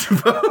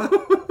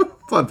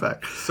 Fun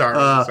fact.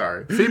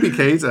 Sorry. Phoebe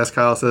Cates, as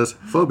Kyle says,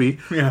 Phoebe,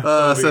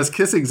 says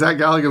kissing Zach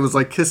Galligan was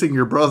like kissing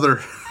your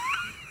brother.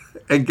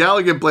 And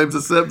Galligan blames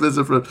a set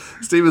visit from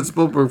Steven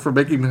Spielberg for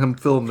making him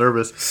feel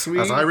nervous. Sweet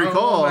as I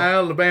recall,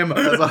 Alabama.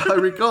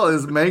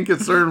 His main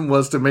concern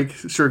was to make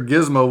sure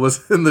Gizmo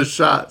was in the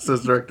shot,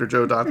 says director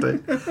Joe Dante.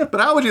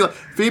 But how would you like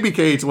Phoebe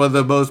Cates, one of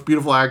the most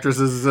beautiful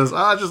actresses, says,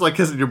 just like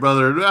kissing your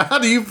brother. How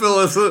do you feel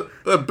as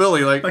a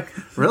Billy? Like,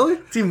 really?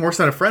 It's even worse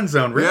than a friend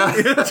zone,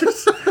 really. Yeah.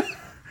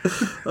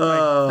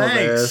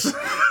 Thanks.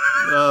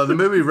 The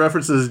movie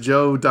references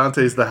Joe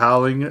Dante's The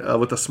Howling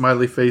with a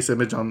smiley face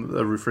image on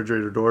the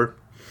refrigerator door.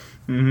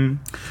 Mm-hmm.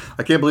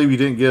 I can't believe you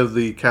didn't give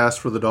the cast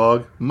for the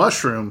dog.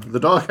 Mushroom, the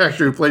dog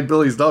actor who played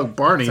Billy's dog,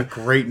 Barney. That's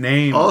a great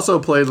name. Also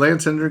played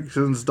Lance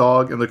Henriksen's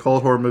dog in the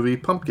cult horror movie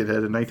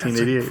Pumpkinhead in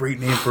 1988. That's a great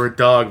name for a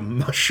dog.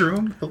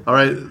 Mushroom? All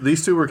right,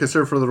 these two were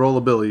considered for the role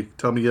of Billy.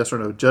 Tell me yes or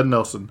no. Judd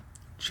Nelson.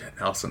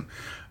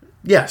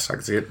 Yes, I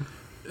can see it.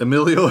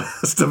 Emilio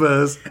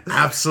Estevez.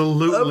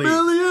 Absolutely.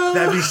 Emilio!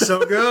 That'd be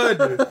so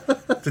good.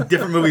 It's a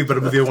different movie, but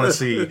a movie I want to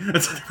see.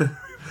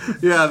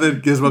 Yeah,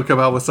 then Gizmo come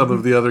out with some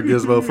of the other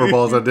Gizmo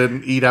furballs that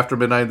didn't eat after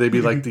midnight. They'd be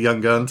like the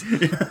Young Guns.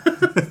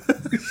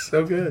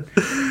 So good.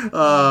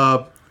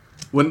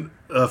 When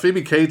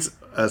Phoebe Cates,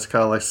 as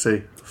Kyle likes to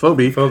say,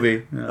 Phoebe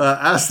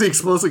asked the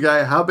explosive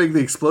guy how big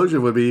the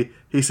explosion would be,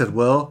 he said,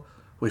 well,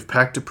 we've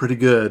packed it pretty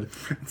good.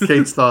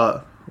 Cates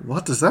thought,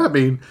 what does that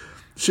mean?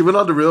 She went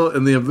on to reveal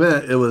in the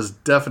event it was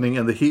deafening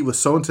and the heat was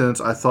so intense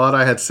I thought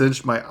I had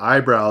singed my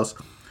eyebrows.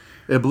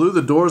 It blew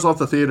the doors off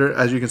the theater,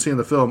 as you can see in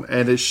the film,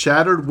 and it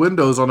shattered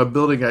windows on a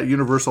building at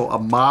Universal a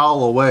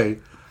mile away.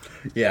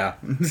 Yeah.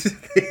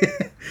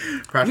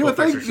 You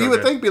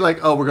would think, be like,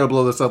 oh, we're gonna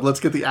blow this up. Let's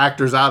get the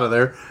actors out of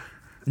there.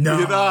 No.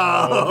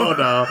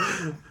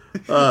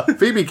 No.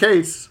 Phoebe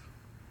Cates,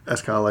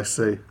 as Kyle likes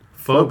to say,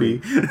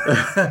 Phoebe.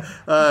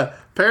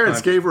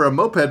 Parents gave her a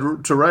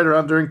moped to ride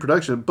around during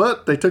production,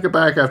 but they took it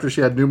back after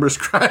she had numerous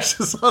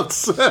crashes on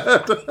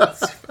set.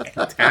 That's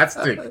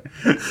fantastic.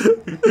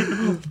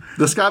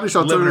 The Scottish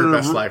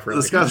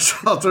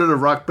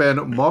alternative rock band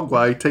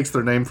Mogwai takes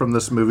their name from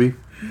this movie.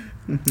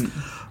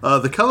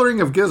 The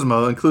coloring of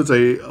Gizmo includes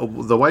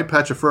the white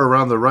patch of fur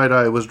around the right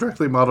eye was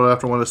directly modeled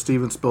after one of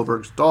Steven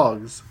Spielberg's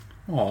dogs.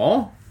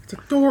 Aw, it's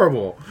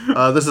adorable.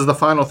 This is the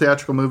final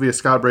theatrical movie of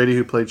Scott Brady,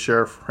 who played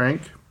Sheriff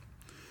Frank.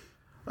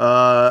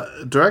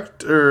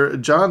 Director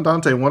John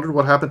Dante wondered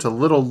what happened to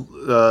little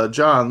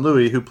John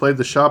Louis, who played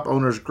the shop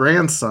owner's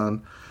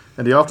grandson,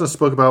 and he often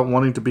spoke about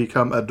wanting to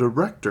become a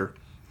director.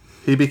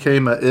 He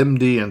became a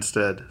MD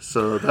instead.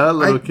 So that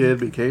little kid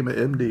became a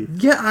MD.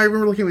 Yeah, I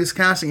remember looking at his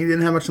casting. He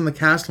didn't have much on the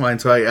cast line,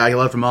 so I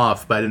left him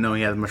off. But I didn't know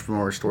he had much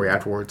more story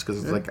afterwards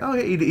because it's like, oh,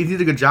 he did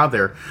a good job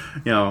there.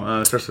 You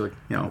know, especially like,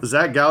 you know.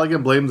 Zach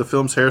Galligan blamed the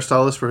film's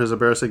hairstylist for his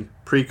embarrassing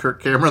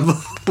pre-Kirk Cameron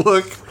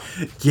look.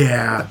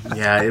 Yeah,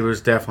 it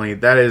was definitely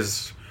that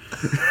is.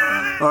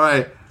 All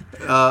right.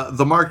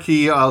 The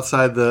marquee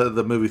outside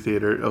the movie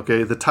theater.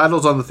 Okay, the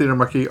titles on the theater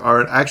marquee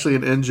are actually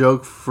an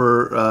in-joke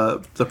for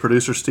the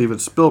producer Steven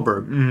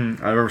Spielberg. I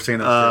remember seeing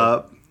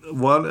that.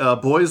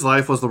 Boy's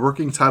Life was the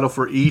working title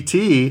for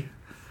E.T.,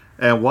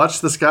 and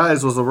Watch the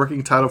Skies was the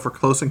working title for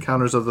Close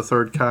Encounters of the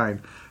Third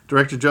Kind.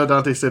 Director Joe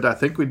Dante said, "I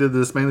think we did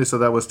this mainly so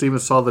that when Steven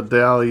saw the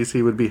dailies,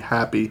 he would be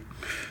happy."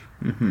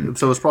 Mm-hmm.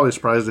 So it was probably a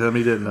surprise to him.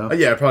 He didn't know.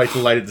 Yeah, probably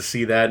delighted to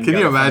see that. Can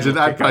you imagine?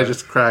 I'd probably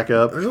just crack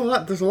up. There's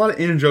a lot of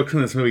in jokes in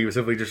this movie,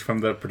 simply just from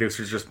the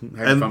producers just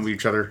having fun with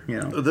each other.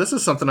 You know, this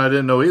is something I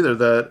didn't know either.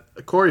 That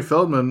Corey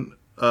Feldman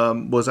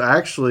was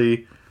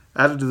actually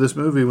added to this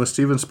movie when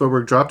Steven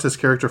Spielberg dropped his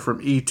character from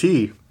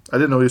E.T. I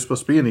didn't know he was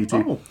supposed to be in E.T.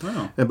 Oh,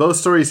 wow. In both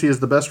stories, he is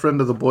the best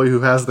friend of the boy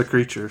who has the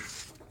creature.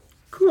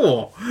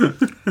 Cool. Can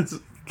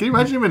you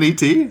imagine him in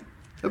E.T.?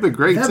 That'd be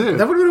great, too.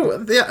 That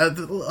would be a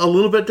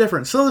little bit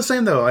different. Still the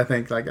same, though, I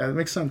think. Like, it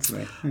makes sense to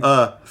me.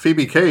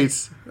 Phoebe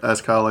Cates,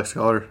 as Kyle likes to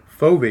call her,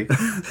 Phoebe,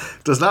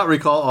 does not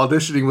recall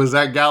auditioning with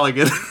Zach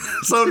Galligan.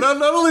 So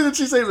not only did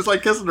she say it was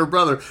like kissing her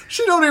brother,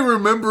 she don't even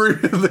remember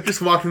him.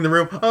 Just walking in the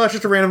room. Oh, it's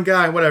just a random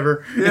guy,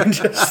 whatever. Yeah. And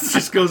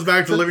just goes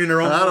back to living in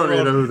her own world. I don't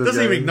even know who this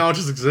Doesn't even acknowledge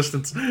his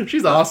existence.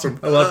 She's awesome.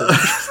 I love her.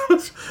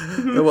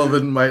 Well,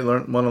 then might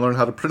want to learn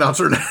how to pronounce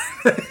her name.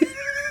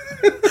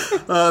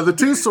 The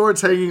two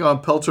swords hanging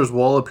on Peltzer's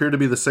wall appear to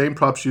be the same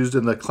props used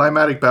in the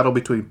climatic battle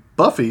between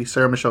Buffy,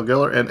 Sarah Michelle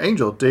Gellar, and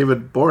Angel,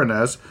 David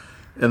Boreanaz,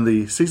 in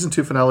the season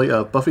 2 finale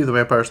of Buffy the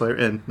Vampire Slayer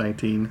in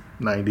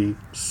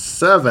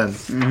 1997.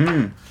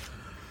 Mm-hmm.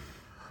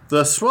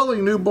 The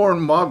swelling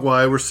newborn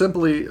Mogwai were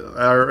simply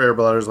our air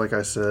bladders, like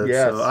I said.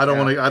 Yes, so I don't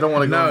want to go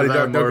into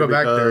that don't go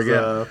back there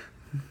again.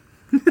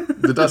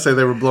 It does say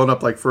they were blown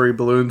up like furry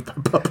balloons by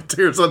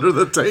puppeteers under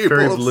the tables.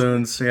 Furry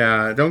balloons,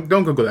 yeah. Don't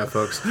Google that,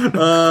 folks.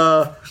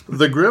 The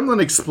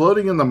gremlin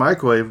exploding in the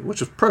microwave,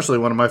 which is personally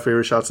one of my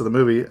favorite shots of the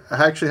movie,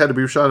 actually had to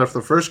be shot after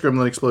the first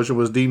gremlin explosion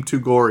was deemed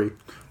too gory.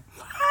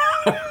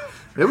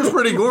 It was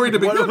pretty gory to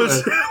begin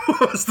with.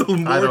 What was the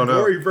more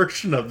gory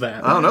version of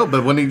that? I don't know,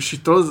 but when she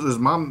throws his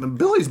mom,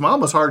 Billy's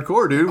mom was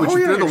hardcore, dude. When she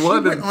threw the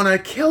one went on a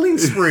killing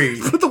spree.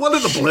 Put the one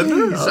in the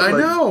blender. I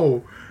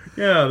know.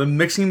 Yeah, the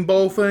mixing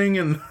bowl thing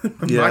and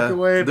the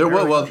microwave.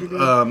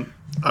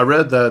 I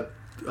read that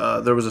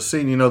there was a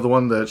scene, you know, the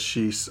one that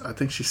I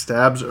think she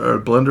stabs or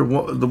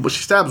blender.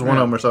 She stabs one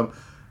of them or something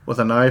with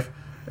a knife.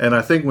 And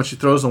I think when she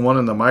throws the one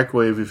in the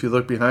microwave, if you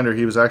look behind her,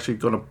 he was actually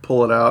going to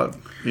pull it out.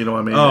 You know what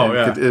I mean? Oh,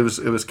 yeah. It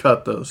was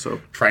cut, though.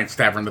 So try and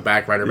stab her in the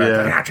back, right her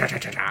back.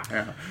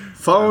 Yeah.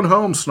 Phone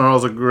home,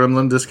 snarls a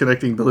gremlin,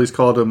 disconnecting Billy's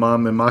call to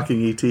mom and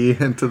mocking E.T.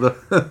 into the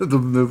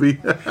movie.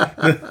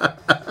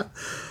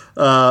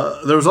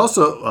 There was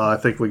also, I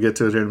think we get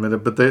to it here in a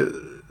minute, but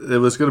it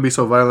was going to be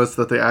so violent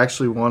that they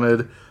actually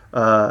wanted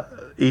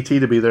E.T.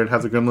 to be there and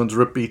have the gremlins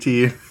rip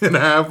E.T. in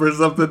half or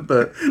something,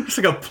 but just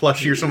like a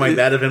plushie or something like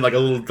that of him, like a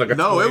little, like a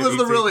no, it was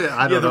the really,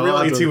 I don't know. The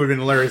real E.T. would have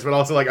been hilarious, but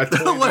also like a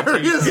toy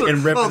hilarious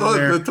and ripping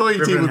the toy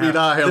E.T. would be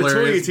not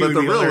hilarious, but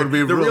the real would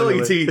be the real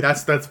E.T.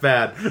 That's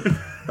bad.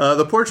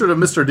 The portrait of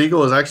Mr.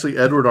 Deagle is actually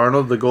Edward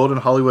Arnold, the golden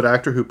Hollywood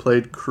actor who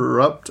played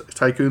corrupt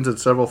tycoons in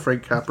several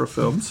Frank Capra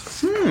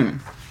films.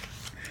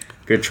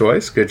 Good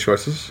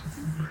choices.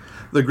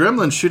 The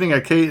gremlin shooting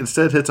at Kate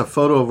instead hits a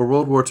photo of a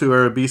World War II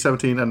era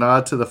B-17, a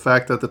nod to the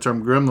fact that the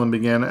term gremlin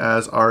began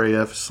as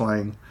RAF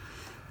slang.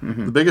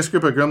 Mm-hmm. The biggest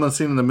group of gremlins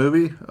seen in the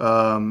movie,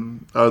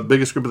 the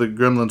biggest group of the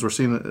gremlins were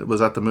seen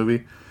was at the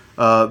movie.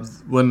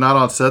 When not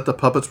on set, the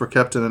puppets were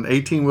kept in an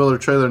 18-wheeler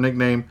trailer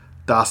nicknamed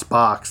Das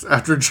Box,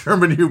 after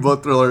German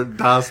U-boat thriller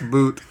Das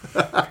Boot.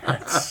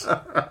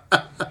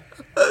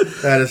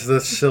 That is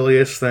the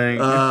silliest thing.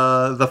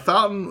 The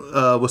fountain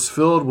was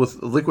filled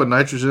with liquid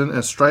nitrogen,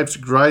 and Stripe's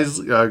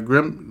grisly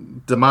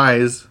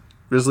demise,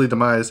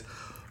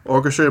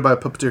 orchestrated by a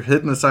puppeteer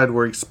hidden inside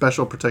wearing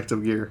special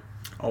protective gear.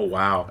 Oh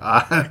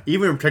wow!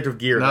 Even Protective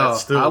Gear, No,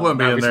 that's still I wouldn't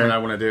be in there. something I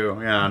want to do.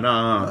 Yeah,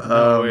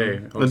 no way.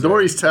 When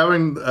Dory's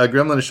towering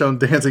gremlin is shown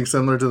dancing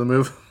similar to the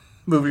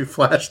movie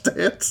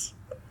Flashdance.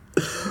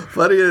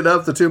 Funny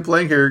enough, the tune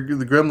playing here,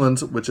 the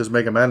Gremlins, which is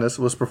Mega Madness,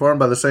 was performed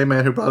by the same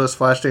man who brought us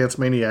Flashdance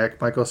Maniac,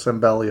 Michael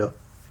Sembello.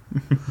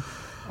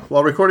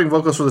 While recording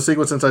vocals for the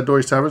sequence inside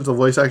Dory's Taverns, the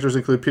voice actors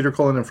include Peter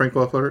Cullen and Frank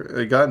Welker.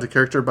 They got into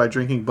character by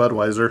drinking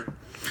Budweiser.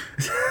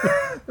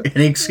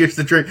 Any excuse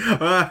to drink.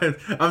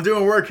 I'm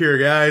doing work here,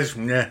 guys.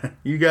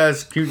 You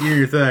guys keep doing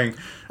your thing.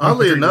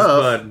 Oddly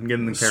enough,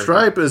 in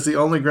Stripe is the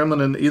only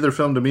gremlin in either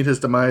film to meet his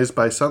demise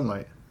by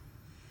sunlight.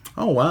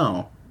 Oh,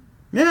 wow.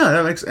 Yeah,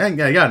 that makes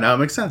now it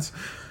makes sense.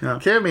 Yeah.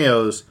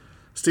 Cameos.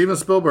 Steven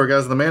Spielberg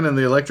as the man in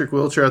the electric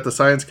wheelchair at the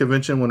science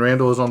convention when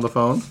Randall was on the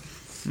phone.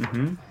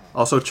 Mm-hmm.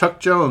 Also, Chuck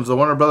Jones, the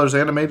Warner Brothers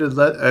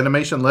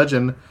animation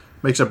legend,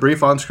 makes a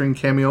brief on-screen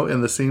cameo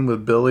in the scene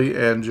with Billy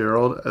and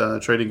Gerald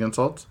trading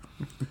insults.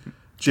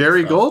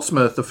 Jerry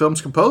Goldsmith, the film's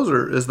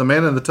composer, is the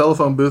man in the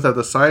telephone booth at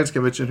the science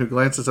convention who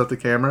glances at the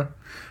camera.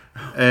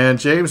 And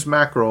James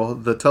Mackerel,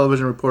 the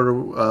television reporter,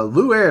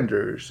 Lou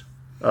Landers.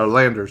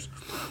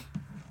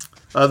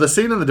 The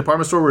scene in the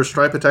department store where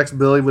Stripe attacks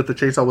Billy with the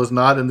chainsaw was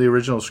not in the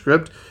original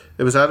script.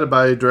 It was added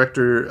by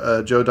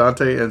director Joe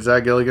Dante and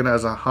Zach Gilligan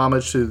as a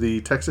homage to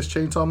the Texas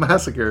Chainsaw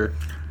Massacre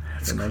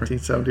in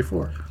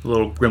 1974. A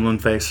little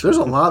gremlin face. There's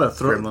a lot of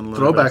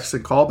throwbacks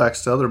and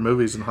callbacks to other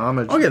movies and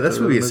homage. Oh yeah, this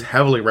movie is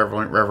heavily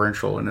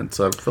reverential, and it's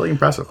really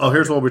impressive. Oh,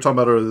 here's what we were talking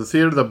about earlier. The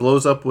theater that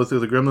blows up with the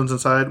gremlins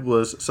inside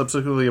was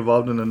subsequently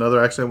involved in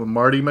another accident when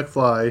Marty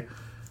McFly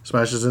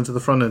smashes into the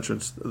front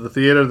entrance. The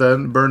theater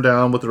then burned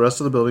down with the rest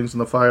of the buildings in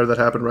the fire that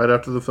happened right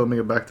after the filming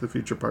of Back to the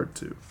Future Part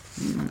 2.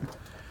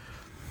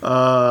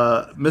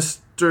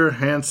 Mr.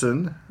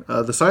 Hansen,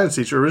 the science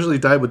teacher, originally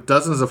died with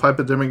dozens of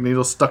hypodermic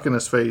needles stuck in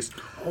his face.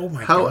 Oh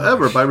my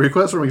However, by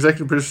request from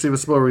executive producer Steven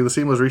Spielberg, the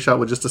scene was reshot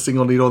with just a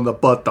single needle in the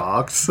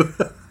buttocks.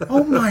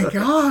 Oh my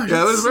gosh!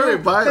 Yeah, it was very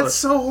violent. That's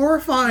so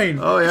horrifying.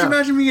 Oh yeah! Could you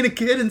imagine being a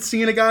kid and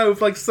seeing a guy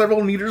with like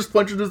several needles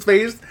punched in his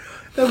face?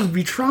 That would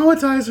be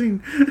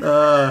traumatizing.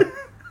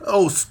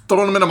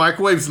 Throwing them in a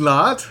microwave's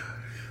not?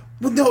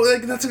 Well, no,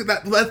 like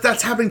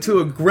that's happening to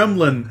a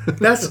gremlin.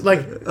 That's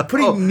like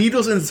putting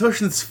needles in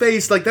Sushin's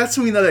face. Like that's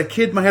something that a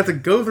kid might have to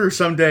go through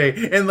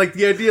someday. And like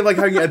the idea of like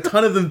having a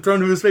ton of them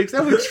thrown in his face,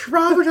 that would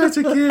traumatize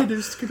a kid.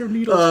 Just get their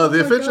needles.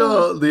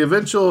 The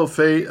eventual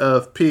fate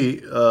of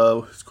Pete,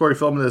 Corey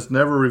Feldman, is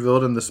never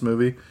revealed in this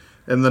movie.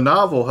 In the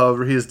novel,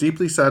 however, he is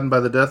deeply saddened by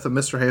the death of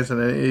Mr. Hansen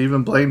and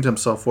even blamed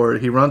himself for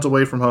it. He runs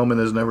away from home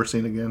and is never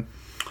seen again.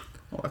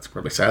 Oh, that's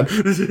really sad.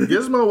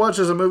 Gizmo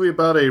watches a movie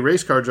about a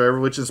race car driver,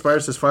 which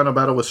inspires his final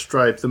battle with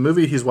Stripe. The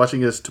movie he's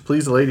watching is To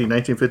Please a Lady,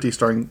 1950,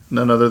 starring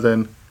none other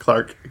than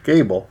Clark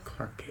Gable.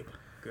 Clark Gable.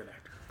 Good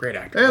actor. Great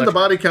actor. And the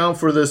body count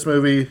for this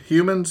movie,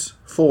 humans,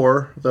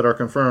 4 that are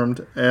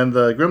confirmed, and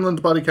the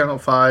Gremlins body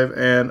count, 5,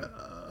 and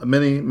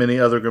many, many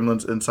other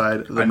Gremlins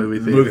inside the movie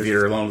theater. Movie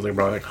theater alone was like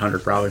probably like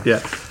 100, probably.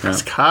 Yeah.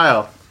 It's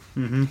Kyle.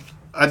 Mm-hmm.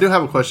 I do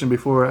have a question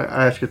before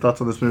I ask your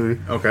thoughts on this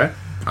movie. Okay.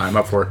 I'm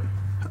up for it.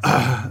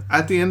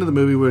 At the end of the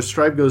movie where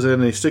Stripe goes in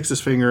and he sticks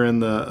his finger in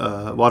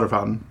the water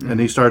fountain and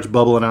he starts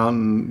bubbling out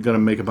and going to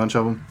make a bunch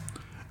of them.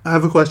 I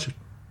have a question.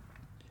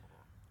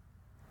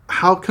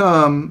 How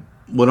come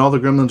when all the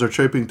gremlins are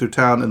traipsing through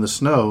town in the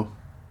snow,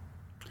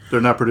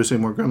 they're not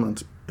producing more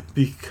gremlins?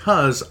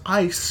 Because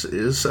ice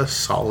is a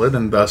solid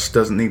and thus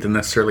doesn't need to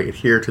necessarily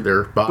adhere to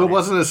their body. But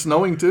wasn't it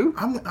snowing too?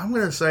 I'm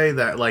going to say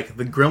that like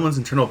the gremlin's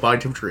internal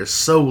body temperature is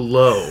so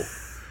low.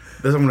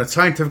 I'm going to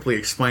scientifically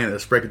explain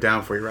this, break it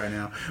down for you right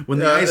now. When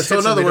the ice so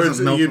hits in other words,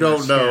 you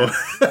don't know.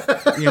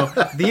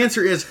 The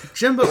answer is,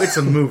 Jimbo, it's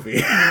a movie.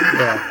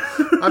 Yeah.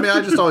 I mean,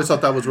 I just always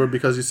thought that was weird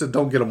because you said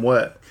don't get them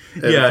wet.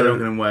 Yeah, don't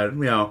get them wet.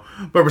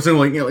 But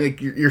presumably, like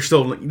you're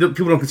still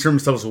people don't consider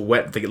themselves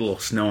wet if they get a little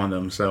snow on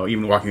them. So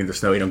even walking into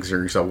snow, you don't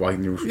consider yourself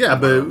walking through. Yeah,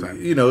 but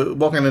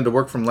walking into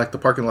work from like the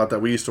parking lot that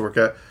we used to work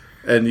at.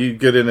 And you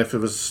get in if it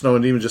was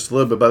snowing even just a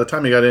little bit. By the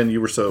time you got in, you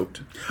were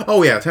soaked.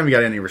 Oh, yeah. By the time you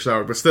got in, you were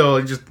soaked. But still,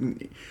 I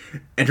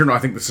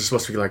think this is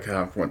supposed to be like,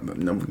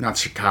 not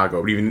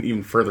Chicago, but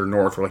even further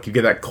north, where like you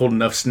get that cold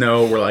enough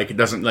snow where like it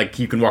doesn't, like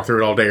you can walk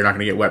through it all day, you're not going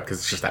to get wet because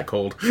it's just that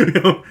cold.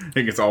 I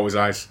think it's always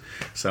ice.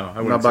 So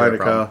I wouldn't say a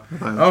Kyle.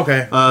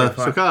 Okay.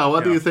 So Kyle,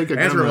 what do you think of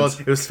Answer was,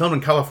 it was filmed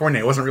in California.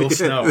 It wasn't real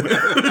snow.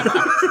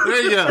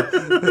 There you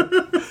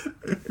go.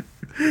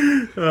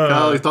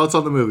 Kyle, your thoughts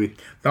on the movie?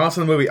 Thoughts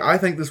on the movie? I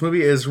think this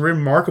movie is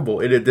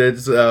remarkable. It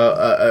is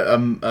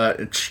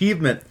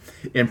achievement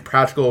in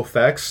practical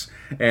effects,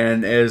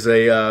 and is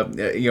a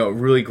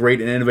really great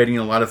and innovating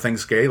in a lot of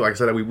things. Like I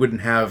said, we wouldn't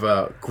have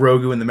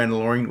Grogu and the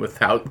Mandalorian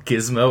without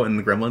Gizmo and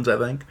the Gremlins. I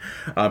think,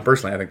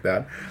 personally, I think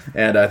that,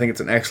 and I think it's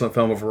an excellent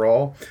film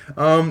overall.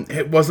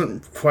 It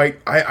wasn't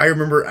quite. I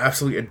remember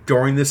absolutely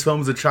adoring this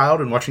film as a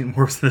child and watching it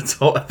more as an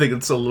adult. I think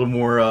it's a little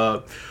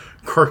more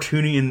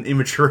cartoony and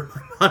immature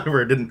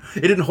where it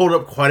didn't hold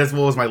up quite as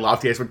well as my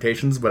lofty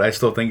expectations, but I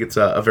still think it's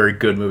a very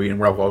good movie and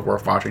well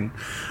worth watching.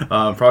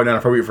 Probably not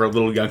appropriate for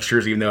little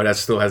youngsters, even though it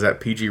still has that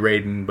PG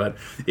rating, but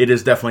it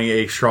is definitely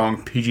a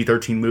strong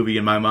PG-13 movie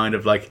in my mind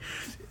of like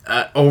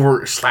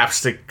over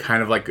slapstick,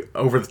 kind of like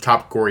over the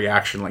top gory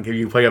action. Like if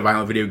you play a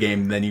violent video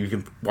game, then you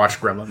can watch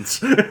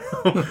Gremlins.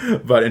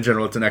 But in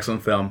general, it's an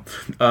excellent film.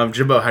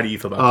 Jimbo, how do you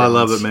feel about Gremlins? I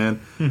love it,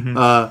 man.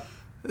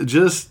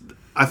 Mm-hmm.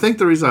 I think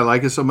the reason I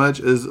like it so much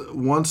is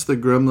once the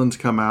Gremlins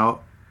come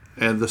out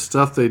and the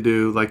stuff they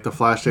do, like the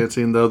flash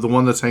dancing, the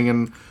one that's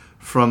hanging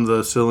from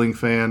the ceiling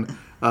fan,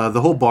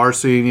 the whole bar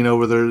scene, you know,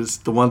 where there's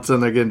the one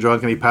sitting there getting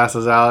drunk and he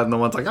passes out and the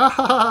one's like, ah,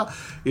 ha, ha.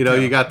 You know,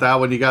 you got that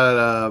one. You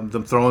got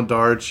them throwing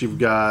darts. You've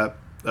got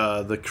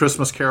the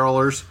Christmas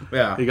carolers.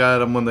 Yeah. You got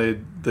them when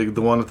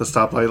the one at the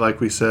stoplight, like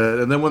we said.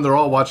 And then when they're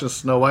all watching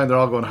Snow White and they're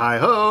all going,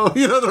 hi-ho,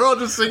 you know, they're all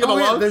just singing along.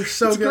 Yeah, they're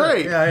so it's good.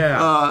 Great. Yeah.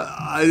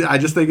 I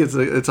just think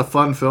it's a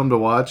fun film to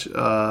watch.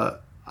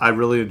 I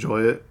really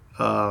enjoy it.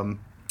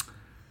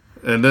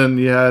 And then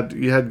you had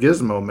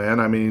Gizmo, man.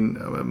 I mean,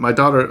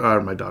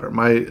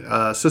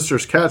 my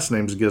sister's cat's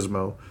name's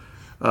Gizmo.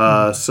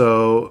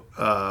 So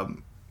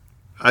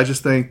I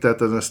just think that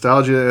the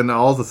nostalgia and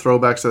all the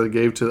throwbacks that it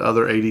gave to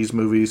other 80s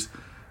movies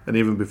and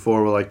even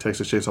before with like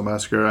Texas Chainsaw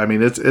Massacre, I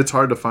mean, it's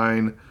hard to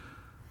find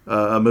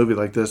a movie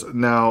like this.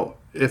 Now,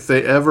 if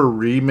they ever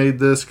remade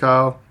this,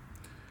 Kyle,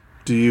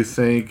 do you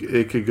think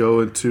it could go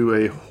into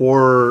a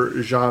horror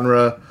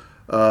genre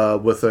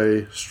with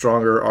a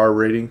stronger R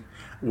rating?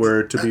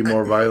 Where to be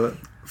more violent?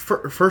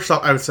 First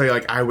off, I would say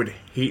like I would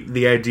hate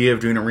the idea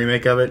of doing a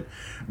remake of it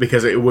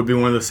because it would be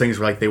one of those things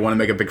where like they want to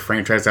make a big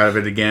franchise out of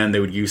it again. They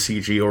would use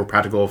CG or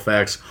practical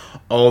effects.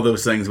 All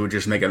those things would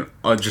just make an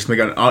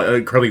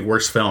incredibly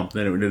worse film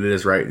than it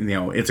is. Right? You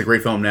know, it's a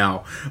great film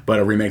now, but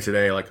a remake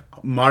today, like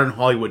modern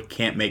Hollywood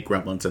can't make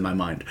Gremlins in my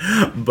mind.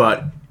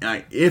 But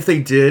if they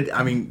did,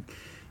 I mean.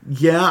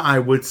 Yeah, I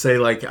would say,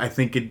 like, I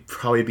think it'd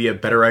probably be a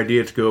better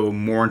idea to go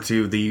more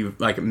into the,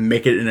 like,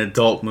 make it an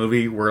adult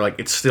movie where, like,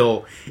 it's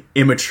still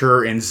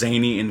immature and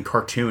zany and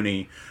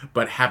cartoony,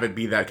 but have it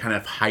be that kind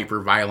of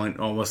hyper-violent,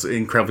 almost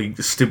incredibly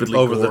stupidly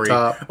over gory,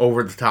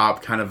 the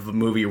top kind of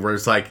movie where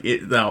it's, like,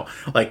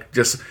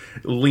 just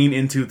lean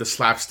into the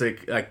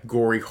slapstick, like,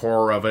 gory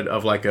horror of it,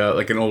 of, like,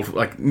 an old,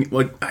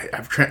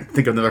 I'm trying to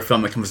think of another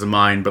film that comes to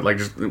mind, but, like,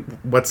 just,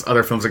 what's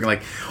other films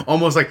like,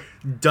 almost, like,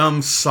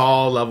 dumb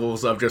Saw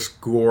levels of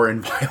just gore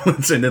and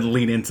violence, and then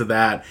lean into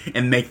that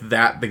and make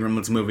that the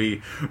Gremlins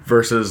movie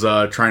versus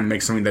trying to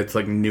make something that's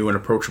like new and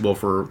approachable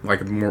for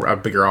like a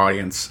bigger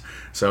audience.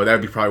 So that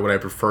would be probably what I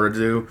prefer to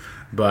do.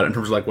 But in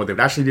terms of like what they would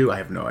actually do, I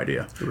have no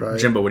idea. Right.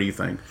 Jimbo, what do you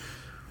think?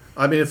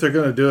 I mean, if they're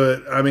going to do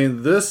it, I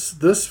mean,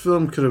 this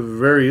film could have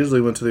very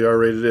easily went to the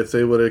R-rated if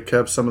they would have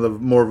kept some of the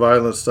more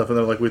violent stuff in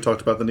there, like we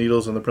talked about the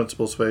needles in the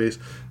principal's face.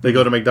 They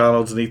go to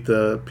McDonald's and eat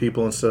the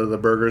people instead of the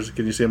burgers.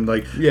 Can you see them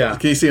Can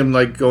you see them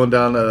like going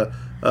down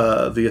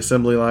the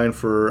assembly line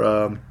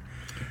for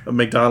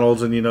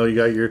McDonald's, and you know you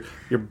got your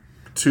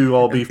two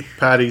all beef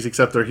patties,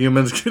 except they're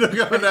humans. Going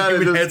down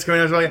Human heads going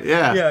out. Like,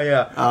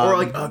 yeah. Or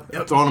like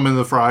throwing them in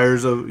the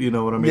fryers. You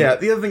know what I mean? Yeah.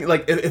 The other thing,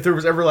 like if there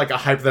was ever like a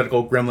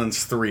hypothetical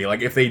Gremlins 3,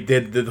 like if they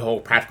did the whole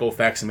practical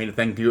effects and made a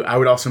thing too, I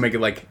would also make it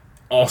like.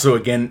 Also,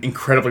 again,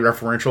 incredibly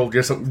referential.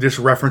 Just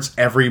reference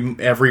every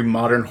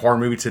modern horror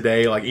movie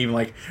today. Like even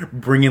like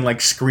bring in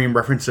like Scream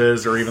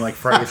references, or even like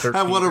Friday the 13th.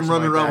 I want them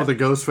running around with a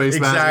ghost face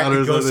mask.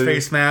 Exactly, ghost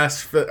face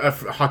mask, a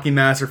hockey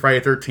mask, or Friday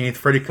the 13th.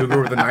 Freddy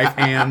Krueger with the knife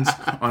hands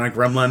on a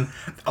gremlin.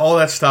 All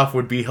that stuff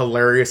would be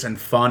hilarious and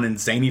fun and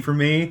zany for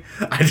me.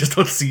 I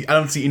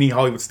don't see any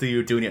Hollywood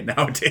studio doing it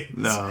nowadays.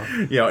 No,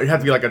 it'd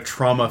have to be like a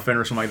trauma film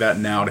or something like that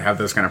now to have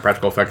those kind of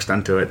practical effects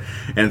done to it.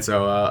 And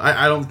so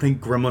I don't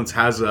think Gremlins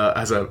has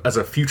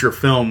a future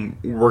film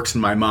works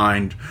in my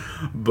mind,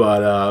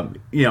 but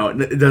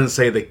it doesn't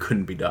say they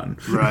couldn't be done.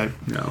 Right.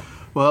 No.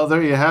 Well,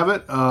 there you have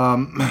it.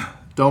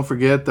 Don't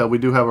forget that we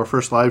do have our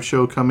first live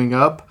show coming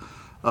up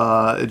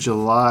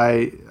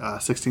July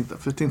 16th,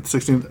 15th,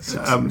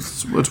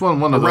 16th. It's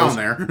one of around those.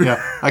 There. Yeah,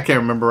 I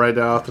can't remember right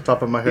now off the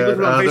top of my head.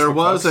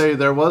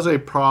 There was a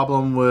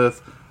problem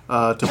with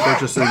to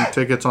purchasing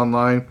tickets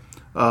online.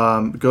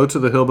 Go to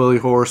the Hillbilly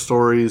Horror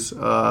Stories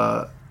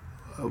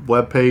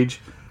webpage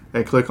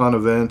and click on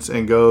events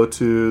and go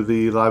to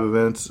the live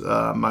events.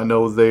 I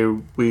know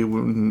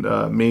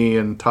me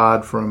and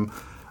Todd from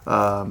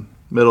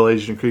Middle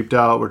Aged and Creeped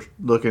Out were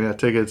looking at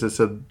tickets. It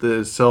said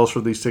the sales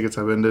for these tickets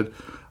have ended.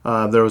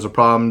 There was a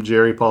problem.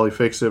 Jerry Pauly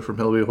fixed it from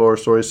Hillbilly Horror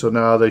Stories, so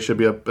now they should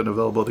be up and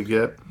available to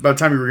get. By the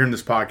time you're hearing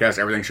this podcast,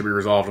 everything should be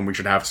resolved, and we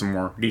should have some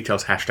more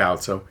details hashed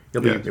out. So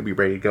you'll be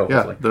ready to go.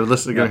 Yeah, hopefully. they're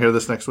going to hear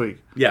this next week.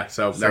 Yeah,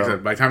 so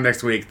by the time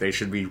next week, they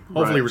should be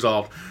hopefully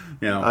resolved.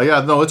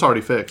 It's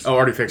already fixed. Oh,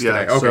 already fixed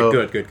today. Okay, so,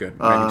 good.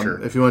 Making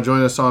sure. If you want to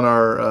join us on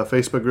our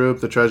Facebook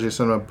group, the Tragedy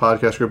Cinema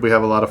Podcast group, we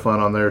have a lot of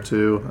fun on there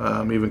too.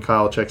 Even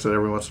Kyle checks it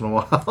every once in a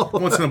while.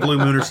 Once in a blue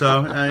moon or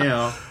so, I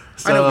know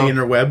the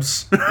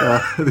interwebs.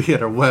 The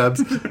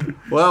interwebs.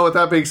 Well, with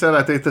that being said,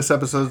 I think this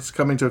episode's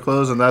coming to a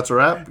close, and that's a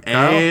wrap.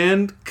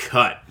 And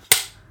cut.